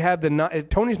Avengers, you have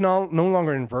Tony's no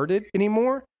longer inverted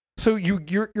anymore. So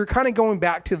you're kind of going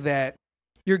back to that.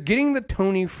 You're getting the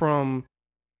Tony from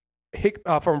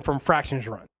Fractions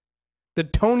Run, the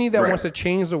Tony that wants to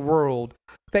change the world.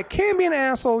 That can be an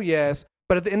asshole, yes,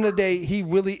 but at the end of the day, he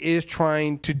really is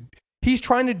trying to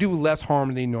do less harm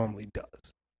than he normally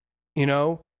does, you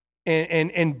know,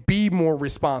 and be more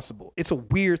responsible. It's a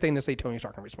weird thing to say Tony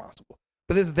Stark is responsible.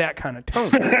 But this is that kind of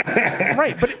Tony.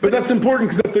 Right. But that's important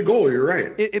because that's the goal. You're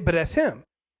right. But that's him.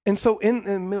 And so in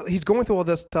the middle, he's going through all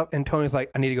this stuff, and Tony's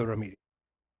like, I need to go to a meeting.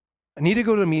 I need to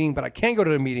go to a meeting, but I can't go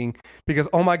to a meeting because,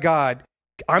 oh my God,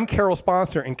 I'm Carol's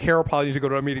sponsor, and Carol probably needs to go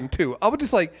to a meeting too. I was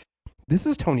just like, this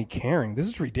is Tony caring. This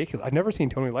is ridiculous. I've never seen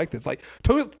Tony like this. Like,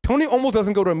 Tony almost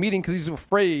doesn't go to a meeting because he's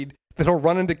afraid that he'll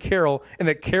run into Carol, and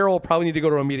that Carol will probably need to go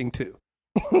to a meeting too.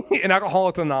 An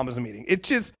Alcoholics Anonymous meeting.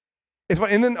 It's fun.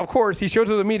 And then, of course, he shows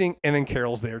up at the meeting, and then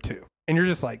Carol's there too. And you're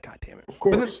just like, God damn it. Of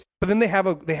course. But then they have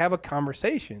a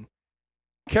conversation.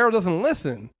 Carol doesn't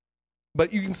listen,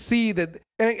 but you can see that.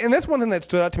 And that's one thing that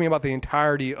stood out to me about the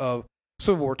entirety of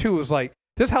Civil War II. Was like,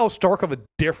 this is how stark of a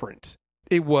difference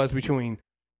it was between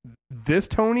this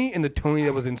Tony and the Tony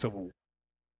that was in Civil War.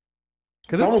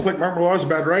 It's almost like Mark Millar's a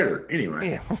bad writer. Anyway.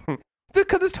 Yeah.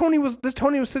 Because this Tony was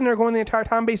sitting there going the entire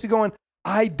time basically going,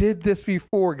 I did this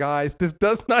before, guys. This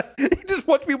does not. He just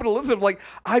wants people to listen. Like,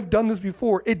 I've done this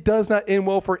before. It does not end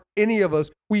well for any of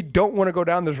us. We don't want to go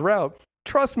down this route.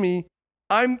 Trust me,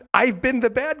 I've been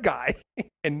the bad guy,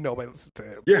 and nobody listens to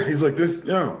him. Yeah, he's like this.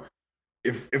 No,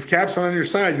 if Cap's not on your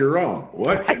side, you're wrong.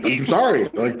 What? Right. I'm sorry.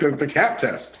 Like the Cap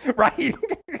test. Right.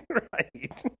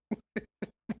 Right.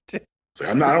 Like,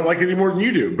 I don't like it any more than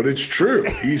you do, but it's true.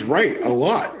 He's right a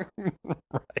lot.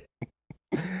 Right.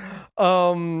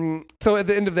 So at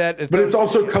the end of that, it's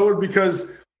also colored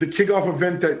because the kickoff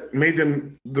event that made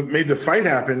the fight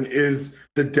happen is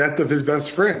the death of his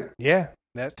best friend. Yeah,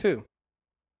 that too.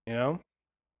 You know,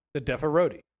 the death of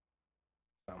Rhodey.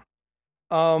 So,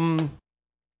 and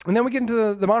then we get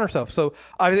into the modern stuff. So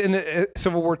in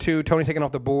Civil War II, Tony's taken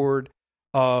off the board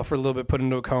for a little bit, put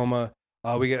into a coma.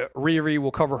 We get Riri.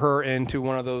 We'll cover her into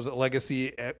one of those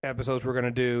legacy episodes we're going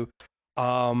to do.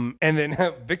 And then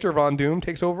Victor Von Doom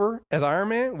takes over as Iron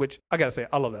Man, which I gotta say,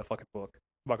 I love that fucking book.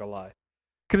 I'm not gonna lie,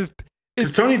 because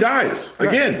Tony dies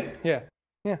again. Yeah.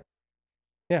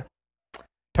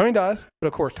 Tony dies, but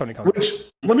of course Tony comes. Which,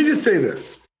 let me just say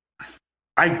this: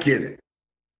 I get it.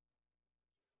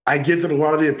 I get that a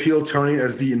lot of the appeal of Tony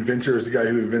as the inventor, as the guy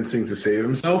who invents things to save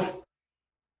himself.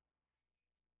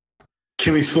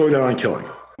 Can we slow down on killing?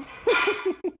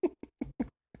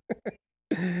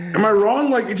 Am I wrong?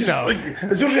 Like, it just, like,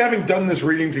 especially having done this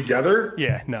reading together.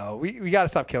 Yeah, no, we got to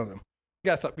stop killing them. We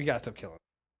got to stop killing them.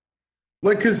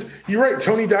 Like, because you're right,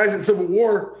 Tony dies in Civil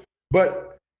War,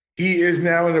 but he is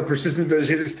now in a persistent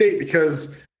vegetative state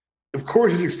because, of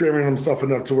course, he's experimenting himself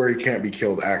enough to where he can't be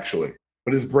killed, actually.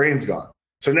 But his brain's gone.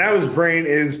 So now his brain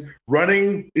is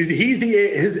running.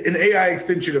 An AI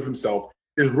extension of himself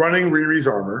is running Riri's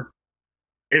armor.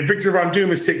 And Victor Von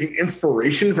Doom is taking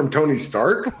inspiration from Tony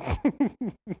Stark.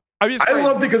 I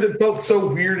loved it because it felt so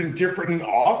weird and different and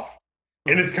off.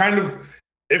 And it's kind of,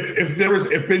 if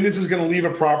Bendis is going to leave a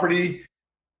property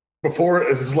before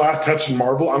as his last touch in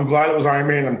Marvel, I'm glad it was Iron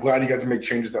Man. I'm glad he got to make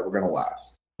changes that were going to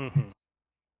last. Mm-hmm.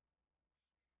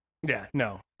 Yeah,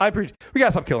 no, I appreciate. We got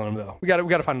to stop killing him though. We got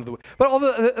to find another way. But all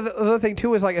the other thing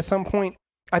too is, like, at some point,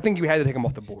 I think you had to take him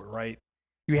off the board, right?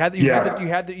 You had to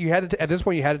at this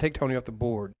point you had to take Tony off the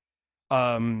board,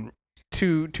 to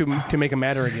make him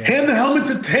matter again. Hand the helmet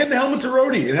to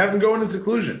Rhodey and have him go into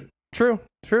seclusion. True.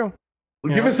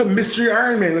 Give us a mystery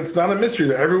Iron Man that's not a mystery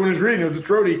that everyone is reading knows it's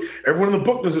Rhodey. Everyone in the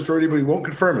book knows it's Rhodey, but he won't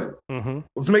confirm it. Mm-hmm.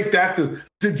 Let's make that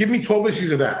give me 12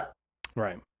 issues of that.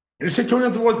 Right. And just take Tony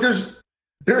off the board.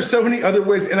 There are so many other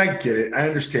ways, and I get it. I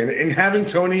understand it. And having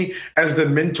Tony as the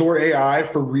mentor AI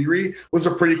for Riri was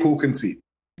a pretty cool conceit.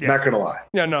 Yeah. Not gonna lie.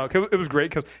 Yeah, no, it was great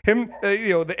because him,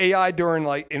 the AI during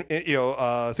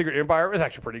Secret Empire was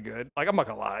actually pretty good. Like, I'm not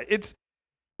gonna lie, it's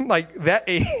like that.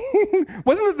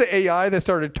 Wasn't it the AI that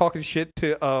started talking shit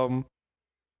to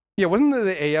wasn't it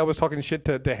the AI was talking shit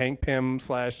to Hank Pym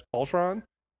 / Ultron?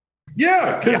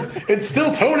 Yeah, because it's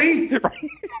still Tony. Right.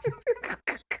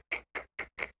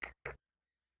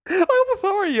 I'm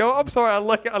sorry, yo. I'm sorry. I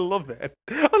love that.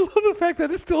 I love the fact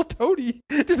that it's still Tony,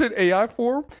 just in AI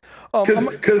form.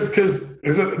 Because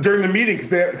during the meetings,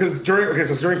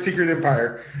 during Secret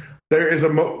Empire, there is a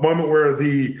moment where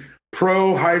the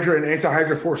pro-Hydra and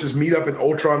anti-Hydra forces meet up at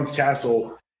Ultron's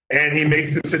castle, and he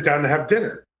makes them sit down to have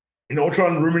dinner. and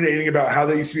Ultron ruminating about how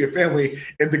they used to be a family,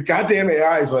 and the goddamn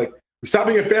AI is like, "We stopped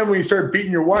being a family. You started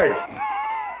beating your wife."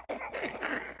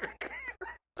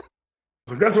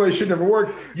 So that's why it should never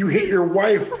work. You hate your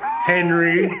wife,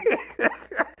 Henry.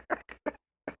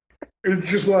 It's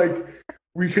just like,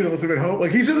 we could have left him at home.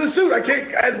 Like, he's in the suit. I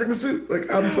had to bring the suit.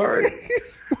 Like, I'm sorry.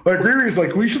 Like, Riri's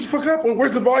like, we should fuck up. Well,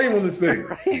 where's the volume on this thing?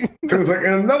 Right. Tony's like,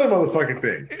 and another motherfucking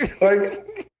thing.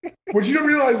 Like, what you don't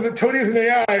realize is that Tony is an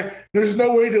AI. There's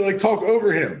no way to, like, talk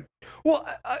over him. Well,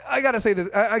 I got to say this.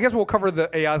 I guess we'll cover the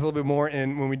AIs a little bit more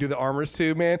when we do the armors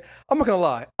too, man. I'm not going to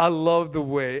lie. I love the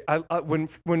way,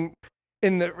 when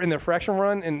in the fraction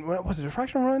run, and what was it, a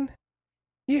fraction run?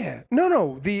 Yeah.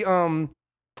 No.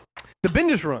 The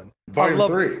Bendis run. Volume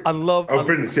 3. I love. Oh,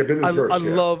 Bendis. Yeah, Bendis first. I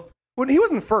love. Well, he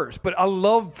wasn't first, but I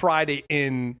love Friday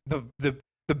in the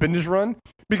Bendis run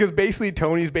because basically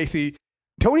Tony basically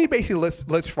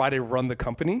lets Friday run the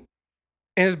company,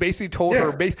 and has basically told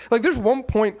her like there's one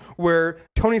point where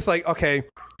Tony's like, okay,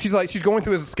 she's going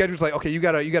through his schedule. She's like, okay, you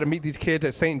gotta meet these kids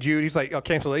at St. Jude. He's like, oh,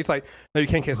 cancel that. He's like, no, you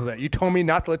can't cancel that. You told me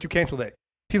not to let you cancel that.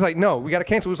 He's like, no, we gotta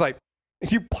cancel. He's like, and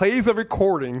she plays a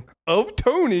recording of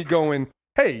Tony going,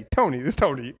 hey, Tony, this is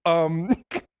Tony.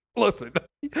 Listen,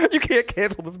 you can't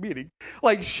cancel this meeting.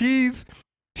 Like she's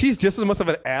just as much of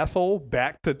an asshole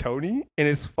back to Tony, and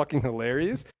it's fucking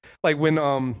hilarious. Like when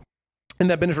in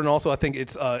that Bendis run also, I think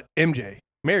it's MJ,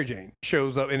 Mary Jane,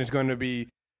 shows up and is going to be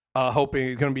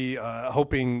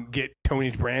hoping get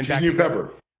Tony's brand back. She's New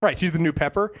Pepper. Right, she's the New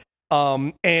Pepper.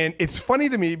 And it's funny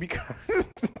to me because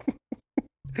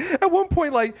at one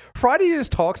point, like Friday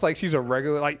just talks like she's a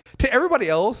regular, like to everybody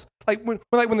else. Like when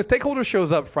the stakeholder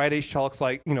shows up, Friday talks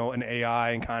like an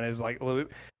AI and kind of is like a little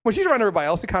bit. When she's around everybody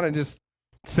else, it kind of just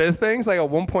says things. Like at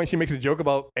one point, she makes a joke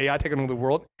about AI taking over the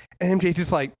world, and MJ's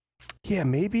just like, yeah,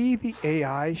 maybe the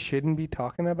AI shouldn't be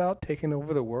talking about taking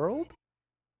over the world.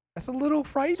 That's a little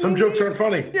frightening. Some jokes aren't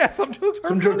funny. Yeah, some jokes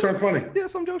aren't funny. Yeah,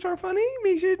 some jokes aren't funny.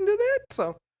 Maybe you shouldn't do that.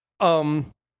 So,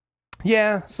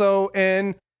 yeah. So,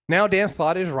 and now Dan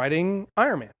Slott is writing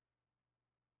Iron Man.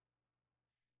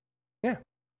 Yeah.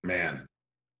 Man.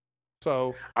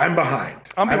 So I'm behind.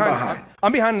 I'm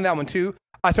behind in that one too.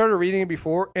 I started reading it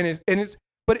before, and it's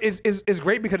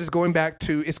great because it's going back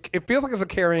to it feels like it's a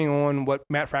carrying on what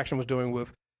Matt Fraction was doing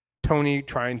with Tony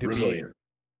trying to Resilient.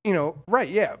 be, right,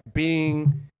 yeah,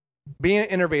 being an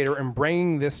innovator and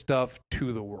bringing this stuff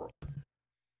to the world.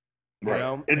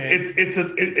 Right.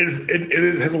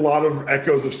 It has a lot of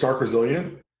echoes of Stark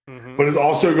Resilient, but it's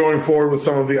also going forward with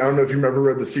some of the. I don't know if you've ever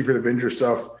read the Secret Avenger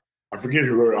stuff. I forget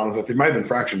who wrote it on that. They might have been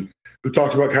Fraction, who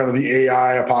talked about kind of the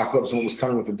AI apocalypse and what was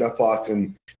coming with the Deathlots,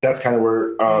 and that's kind of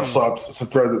where Slots, it's a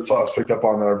thread that Slots picked up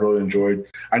on that I've really enjoyed.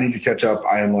 I need to catch up.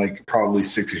 I am like probably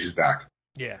 6 issues back.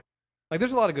 Yeah, like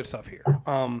there's a lot of good stuff here.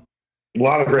 A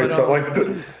lot of great stuff. Like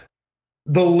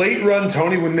the late run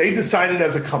Tony, when they decided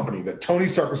as a company that Tony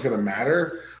Stark was going to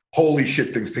matter, holy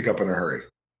shit, things pick up in a hurry.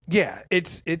 Yeah,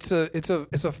 it's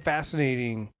a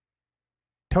fascinating.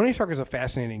 Tony Stark is a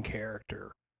fascinating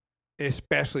character.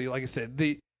 Especially, like I said,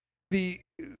 the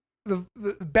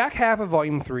back half of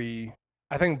Volume 3,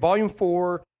 I think Volume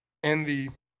 4 and the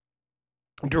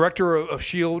director of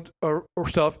S.H.I.E.L.D. or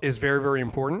stuff is very, very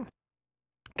important.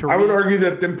 I would argue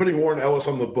that them putting Warren Ellis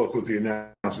on the book was the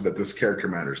announcement that this character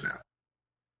matters now.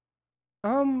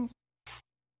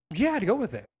 Yeah, I'd go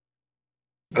with it.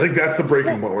 I think that's the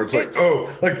breaking point where it's like,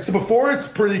 so before it's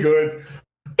pretty good.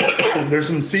 There's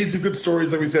some seeds of good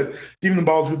stories, like we said. Stephen the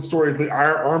Ball's good story. The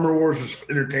Armor Wars is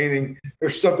entertaining.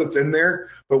 There's stuff that's in there,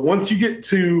 but once you get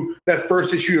to that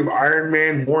first issue of Iron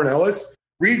Man, Warren Ellis,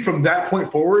 read from that point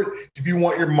forward if you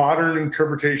want your modern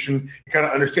interpretation and kind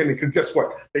of understanding. Because guess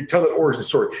what? They tell that origin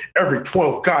story every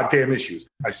 12 goddamn issues.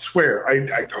 I swear. They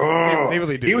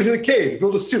really do. He was in a cave,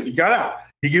 built a suit, he got out.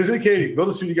 He goes in a cave, he built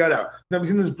a suit, he got out. Now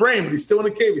he's in his brain, but he's still in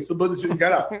a cave. He still built a suit, he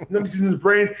got out. Now he's in his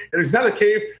brain, and there's not a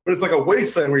cave, but it's like a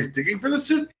wasteland where he's digging for the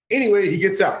suit. Anyway, he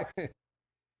gets out.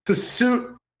 The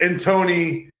suit and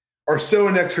Tony are so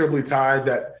inexorably tied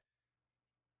that,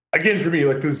 again, for me,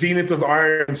 like the zenith of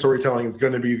Iron storytelling is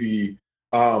going to be the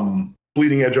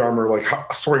bleeding edge armor, like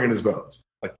soaring in his bones.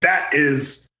 Like that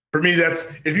is, for me,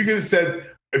 that's, if you could have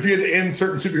said, if you had to end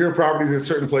certain superhero properties in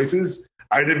certain places,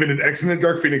 I'd have ended X-Men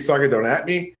Dark Phoenix Saga, Don't At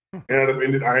Me, and I'd have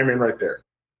ended Iron Man right there.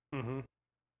 Mm-hmm.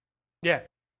 Yeah.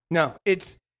 No,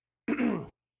 it's an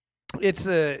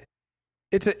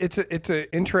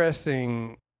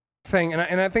interesting thing.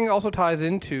 And I think it also ties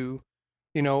into,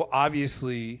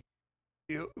 obviously,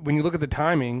 when you look at the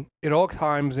timing, it all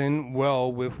times in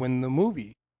well with when the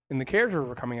movie and the characters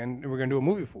were coming in and we're going to do a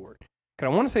movie for it.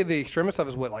 Because I want to say the Extremis stuff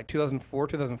is what, like 2004,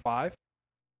 2005?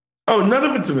 Oh, none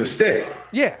of it's a mistake.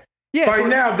 Yeah. Yeah, by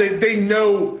now they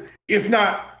know, if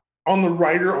not on the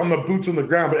writer, on the boots on the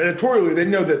ground, but editorially they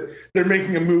know that they're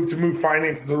making a move to move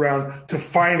finances around to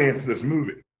finance this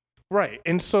movie. Right.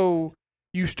 And so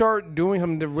you start doing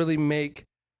something to really make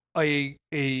a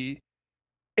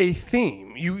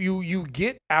theme. You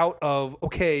get out of,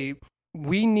 okay,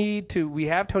 we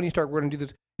have Tony Stark, we're going to do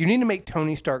this. You need to make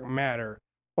Tony Stark matter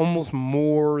almost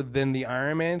more than the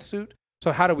Iron Man suit.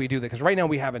 So how do we do that? Because right now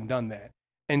we haven't done that.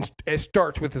 And it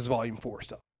starts with this Volume 4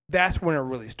 stuff. That's when it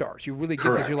really starts. You really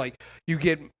get this. You're like,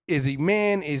 is he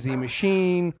man? Is he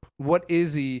machine? What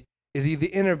is he? Is he the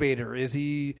innovator? Is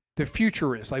he the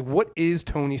futurist? Like, what is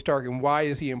Tony Stark and why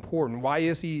is he important? Why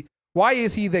is he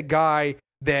the guy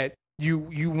that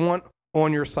you want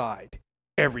on your side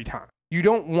every time? You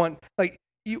don't want, like,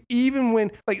 you, even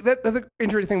when, like, that's an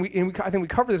interesting thing. I think we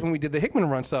covered this when we did the Hickman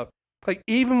run stuff. Like,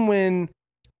 even when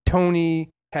Tony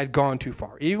had gone too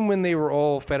far, even when they were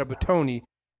all fed up with Tony,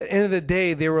 at the end of the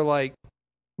day, they were like,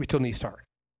 we still need Stark.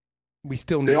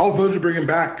 They all voted to bring him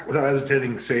back without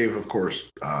hesitating, save, of course,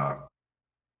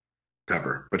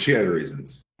 Pepper. But she had her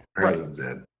reasons. Her husband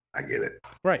said, I get it.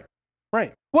 Right.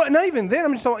 Well, not even then.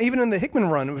 I'm just talking, even in the Hickman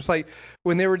run, it was like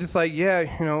when they were just like,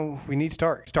 yeah, we need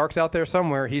Stark. Stark's out there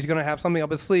somewhere. He's going to have something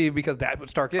up his sleeve because that's what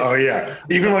Stark is. Oh, yeah.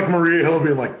 Even like Maria Hill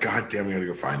being like, God damn, we got to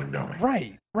go find him, don't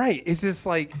we? Right. It's just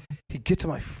like, he gets on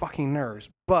my fucking nerves,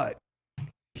 but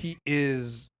he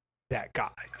is that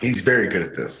guy. He's very good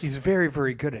at this. He's very,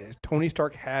 very good at it. Tony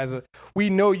Stark we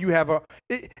know you have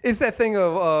it's that thing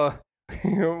of,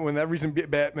 when that recent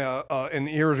Batman in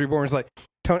Heroes Reborn is like,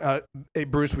 hey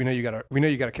Bruce, we know you got a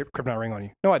kryptonite ring on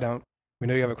you. No, I don't. We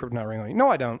know you have a kryptonite ring on you. No,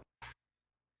 I don't.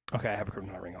 Okay, I have a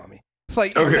kryptonite ring on me. It's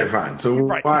like, okay, fine. So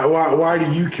why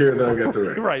do you care that I got the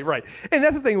ring? Right. And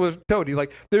that's the thing with Tony.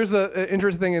 Like, there's an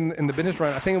interesting thing in the business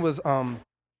run. I think it was so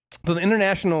the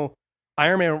international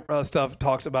Iron Man stuff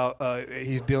talks about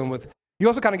he's dealing with. You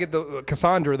also kind of get the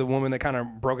Cassandra, the woman that kind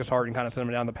of broke his heart and kind of sent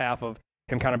him down the path of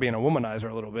him kind of being a womanizer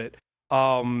a little bit.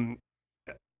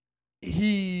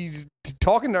 He's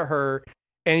talking to her,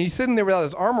 and he's sitting there without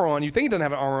his armor on. You think he doesn't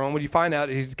have an armor on when you find out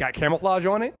he's got camouflage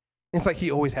on it. It's like he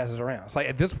always has it around. It's like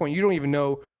at this point, you don't even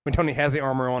know when Tony has the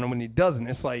armor on and when he doesn't.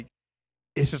 It's like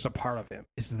it's just a part of him.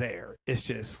 It's there. It's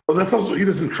just. Well, that's also he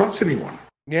doesn't trust anyone.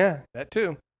 Yeah, that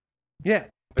too. Yeah,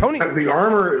 Tony. The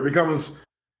armor it becomes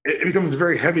a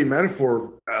very heavy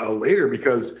metaphor later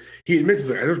because he admits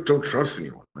like I don't trust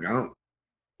anyone. Like I don't.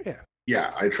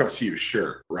 Yeah, I trust you.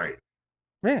 Sure, right.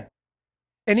 Yeah.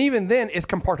 And even then, it's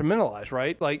compartmentalized,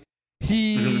 right? Like,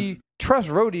 he trusts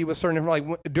Rhodey with certain, like,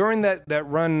 during that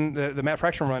run, the Matt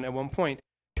Fraction run at one point,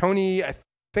 Tony, I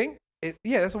think,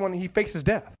 that's the one, he fakes his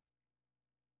death.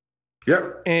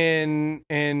 Yep. And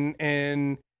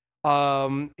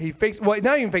he fakes, well,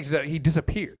 not even fakes his death, he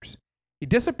disappears.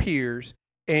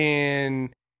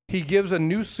 And he gives a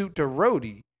new suit to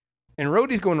Rhodey. And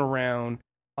Rhodey's going around,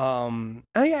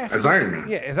 as Iron Man.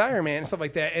 Yeah, as Iron Man and stuff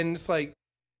like that. And it's like,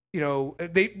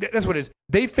 that's what it is.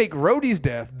 They fake Rhodey's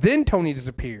death, then Tony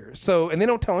disappears. So, and they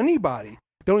don't tell anybody.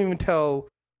 Don't even tell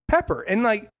Pepper. And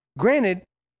like, granted,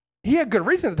 he had good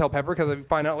reason to tell Pepper because we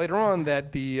find out later on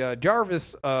that the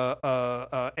Jarvis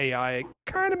AI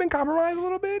kind of been compromised a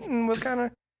little bit and was kind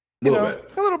of, a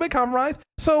little bit compromised.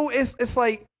 So it's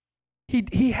like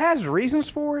he has reasons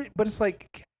for it, but it's like,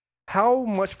 how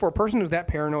much for a person who's that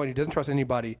paranoid, he doesn't trust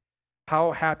anybody,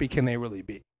 how happy can they really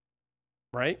be?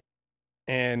 Right?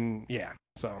 And yeah,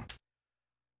 so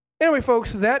anyway,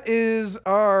 folks, that is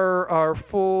our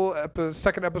full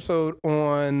second episode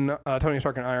on Tony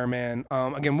Stark and Iron Man.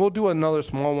 Again, we'll do another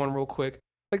small one real quick,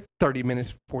 like 30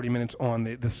 minutes, 40 minutes on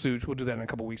the suits. We'll do that in a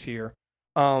couple weeks here.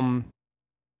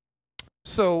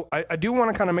 So I do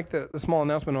want to kind of make the small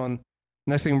announcement on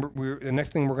the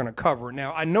next thing we're going to cover.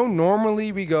 Now, I know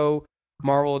normally we go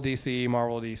Marvel,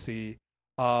 DC,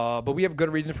 but we have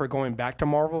good reason for going back to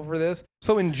Marvel for this.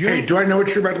 So in June... Hey, do I know what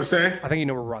you're about to say? I think you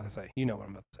know what we're about to say. You know what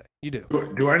I'm about to say. You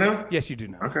do. Do I know? Yes, you do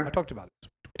know. Okay. I talked about this.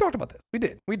 We talked about this. We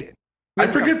did. I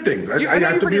forget things. I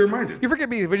have to be reminded. You forget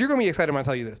me, but you're going to be excited when I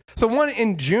tell you this. So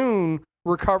in June,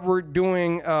 we're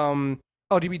doing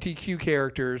LGBTQ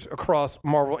characters across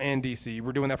Marvel and DC.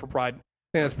 We're doing that for Pride. I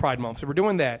think that's Pride Month. So we're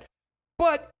doing that.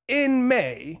 But in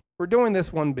May, we're doing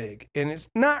this one big. And it's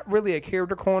not really a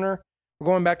character corner. We're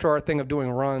going back to our thing of doing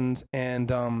runs.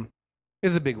 And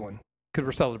it's a big one because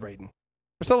we're celebrating.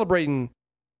 We're celebrating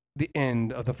the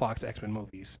end of the Fox X-Men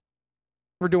movies.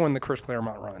 We're doing the Chris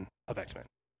Claremont run of X-Men.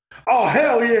 Oh,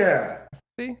 hell yeah.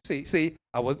 See,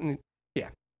 I wasn't, yeah,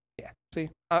 see.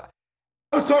 I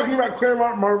was talking about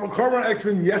Claremont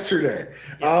X-Men yesterday.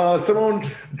 Dan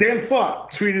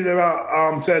Slott tweeted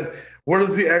about, said, what are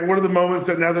the moments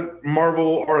that now that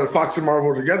Marvel or Fox and Marvel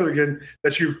are together again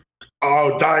that you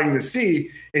dying to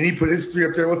see? And he put his 3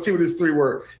 up there. Let's see what his 3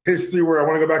 were. His 3 were, I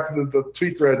want to go back to the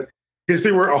tweet thread. His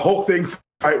 3 were a Hulk thing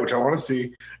fight, which I want to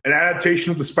see, an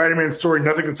adaptation of the Spider-Man story,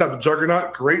 Nothing Can Stop the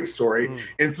Juggernaut, great story.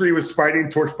 And 3 was Spidey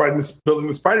and Torch building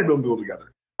the Spider-Man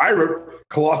together. I wrote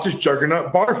Colossus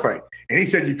Juggernaut bar fight. And he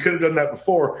said, you could have done that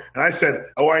before. And I said,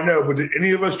 I know, but did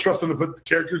any of us trust them to put the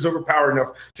characters overpowered enough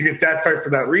to get that fight for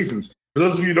that reasons? For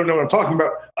those of you who don't know what I'm talking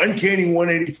about, Uncanny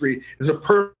 183 is a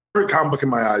perfect comic book in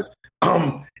my eyes.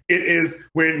 It is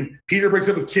when Peter breaks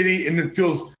up with Kitty and then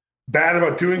feels bad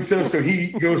about doing so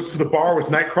he goes to the bar with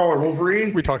Nightcrawler and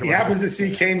Wolverine. He happens to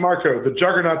see Kane Marco, the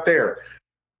Juggernaut, there.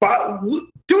 But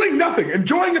doing nothing,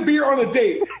 enjoying a beer on a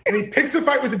date, and he picks a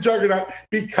fight with the Juggernaut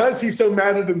because he's so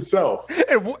mad at himself.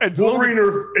 And Wolverine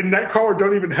and Nightcrawler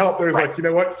don't even help. They're like, you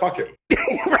know what? Fuck it.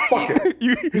 Fuck it.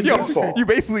 You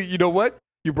basically, you know what?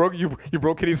 You broke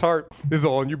Kitty's heart. This is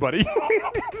all on you, buddy.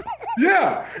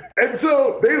 Yeah. And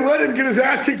so they let him get his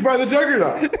ass kicked by the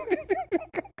Juggernaut.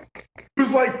 It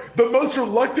was like the most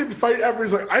reluctant fight ever.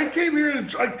 He's like, I came here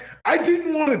to, I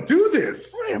didn't want to do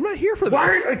this. Right, I'm not here for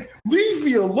this. Leave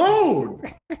me alone.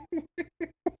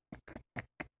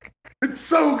 It's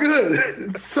so good.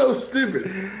 It's so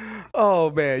stupid. Oh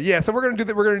man, yeah. So we're gonna do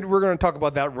that. We're gonna talk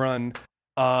about that run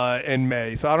in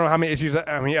May. So I don't know how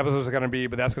many episodes are gonna be,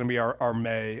 but that's gonna be our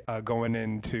May going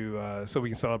into so we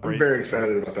can celebrate. I'm very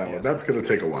excited about that one. That's gonna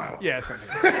take a while. Yeah, it's gonna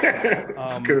take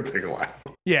it's gonna take a while.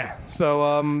 Yeah.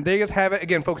 So there you guys have it.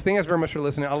 Again, folks, thank you guys very much for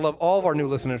listening. I love all of our new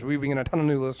listeners. We've been getting a ton of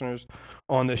new listeners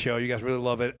on this show. You guys really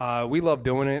love it. We love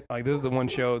doing it. Like, this is the one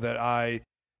show that I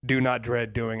do not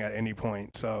dread doing at any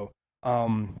point. So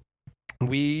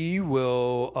we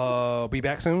will be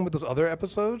back soon with those other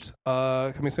episodes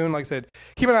coming soon. Like I said,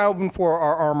 keep an eye open for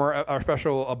our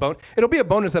special it'll be a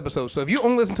bonus episode. So if you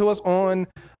only listen to us on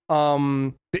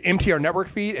the MTR Network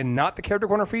feed and not the Character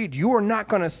Corner feed, you are not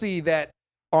going to see that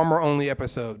Armor only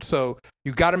episode. So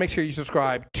you got to make sure you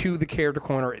subscribe to the Character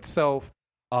Corner itself,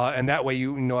 and that way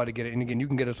you know how to get it. And again, you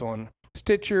can get us on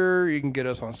Stitcher, you can get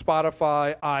us on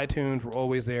Spotify, iTunes. We're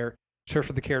always there. Search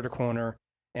for the Character Corner,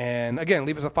 and again,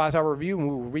 leave us a 5-star review, and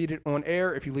we will read it on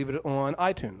air if you leave it on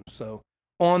iTunes. So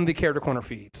on the Character Corner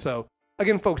feed. So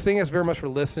again, folks, thank you guys very much for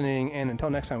listening, and until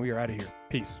next time, we are out of here.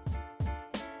 Peace.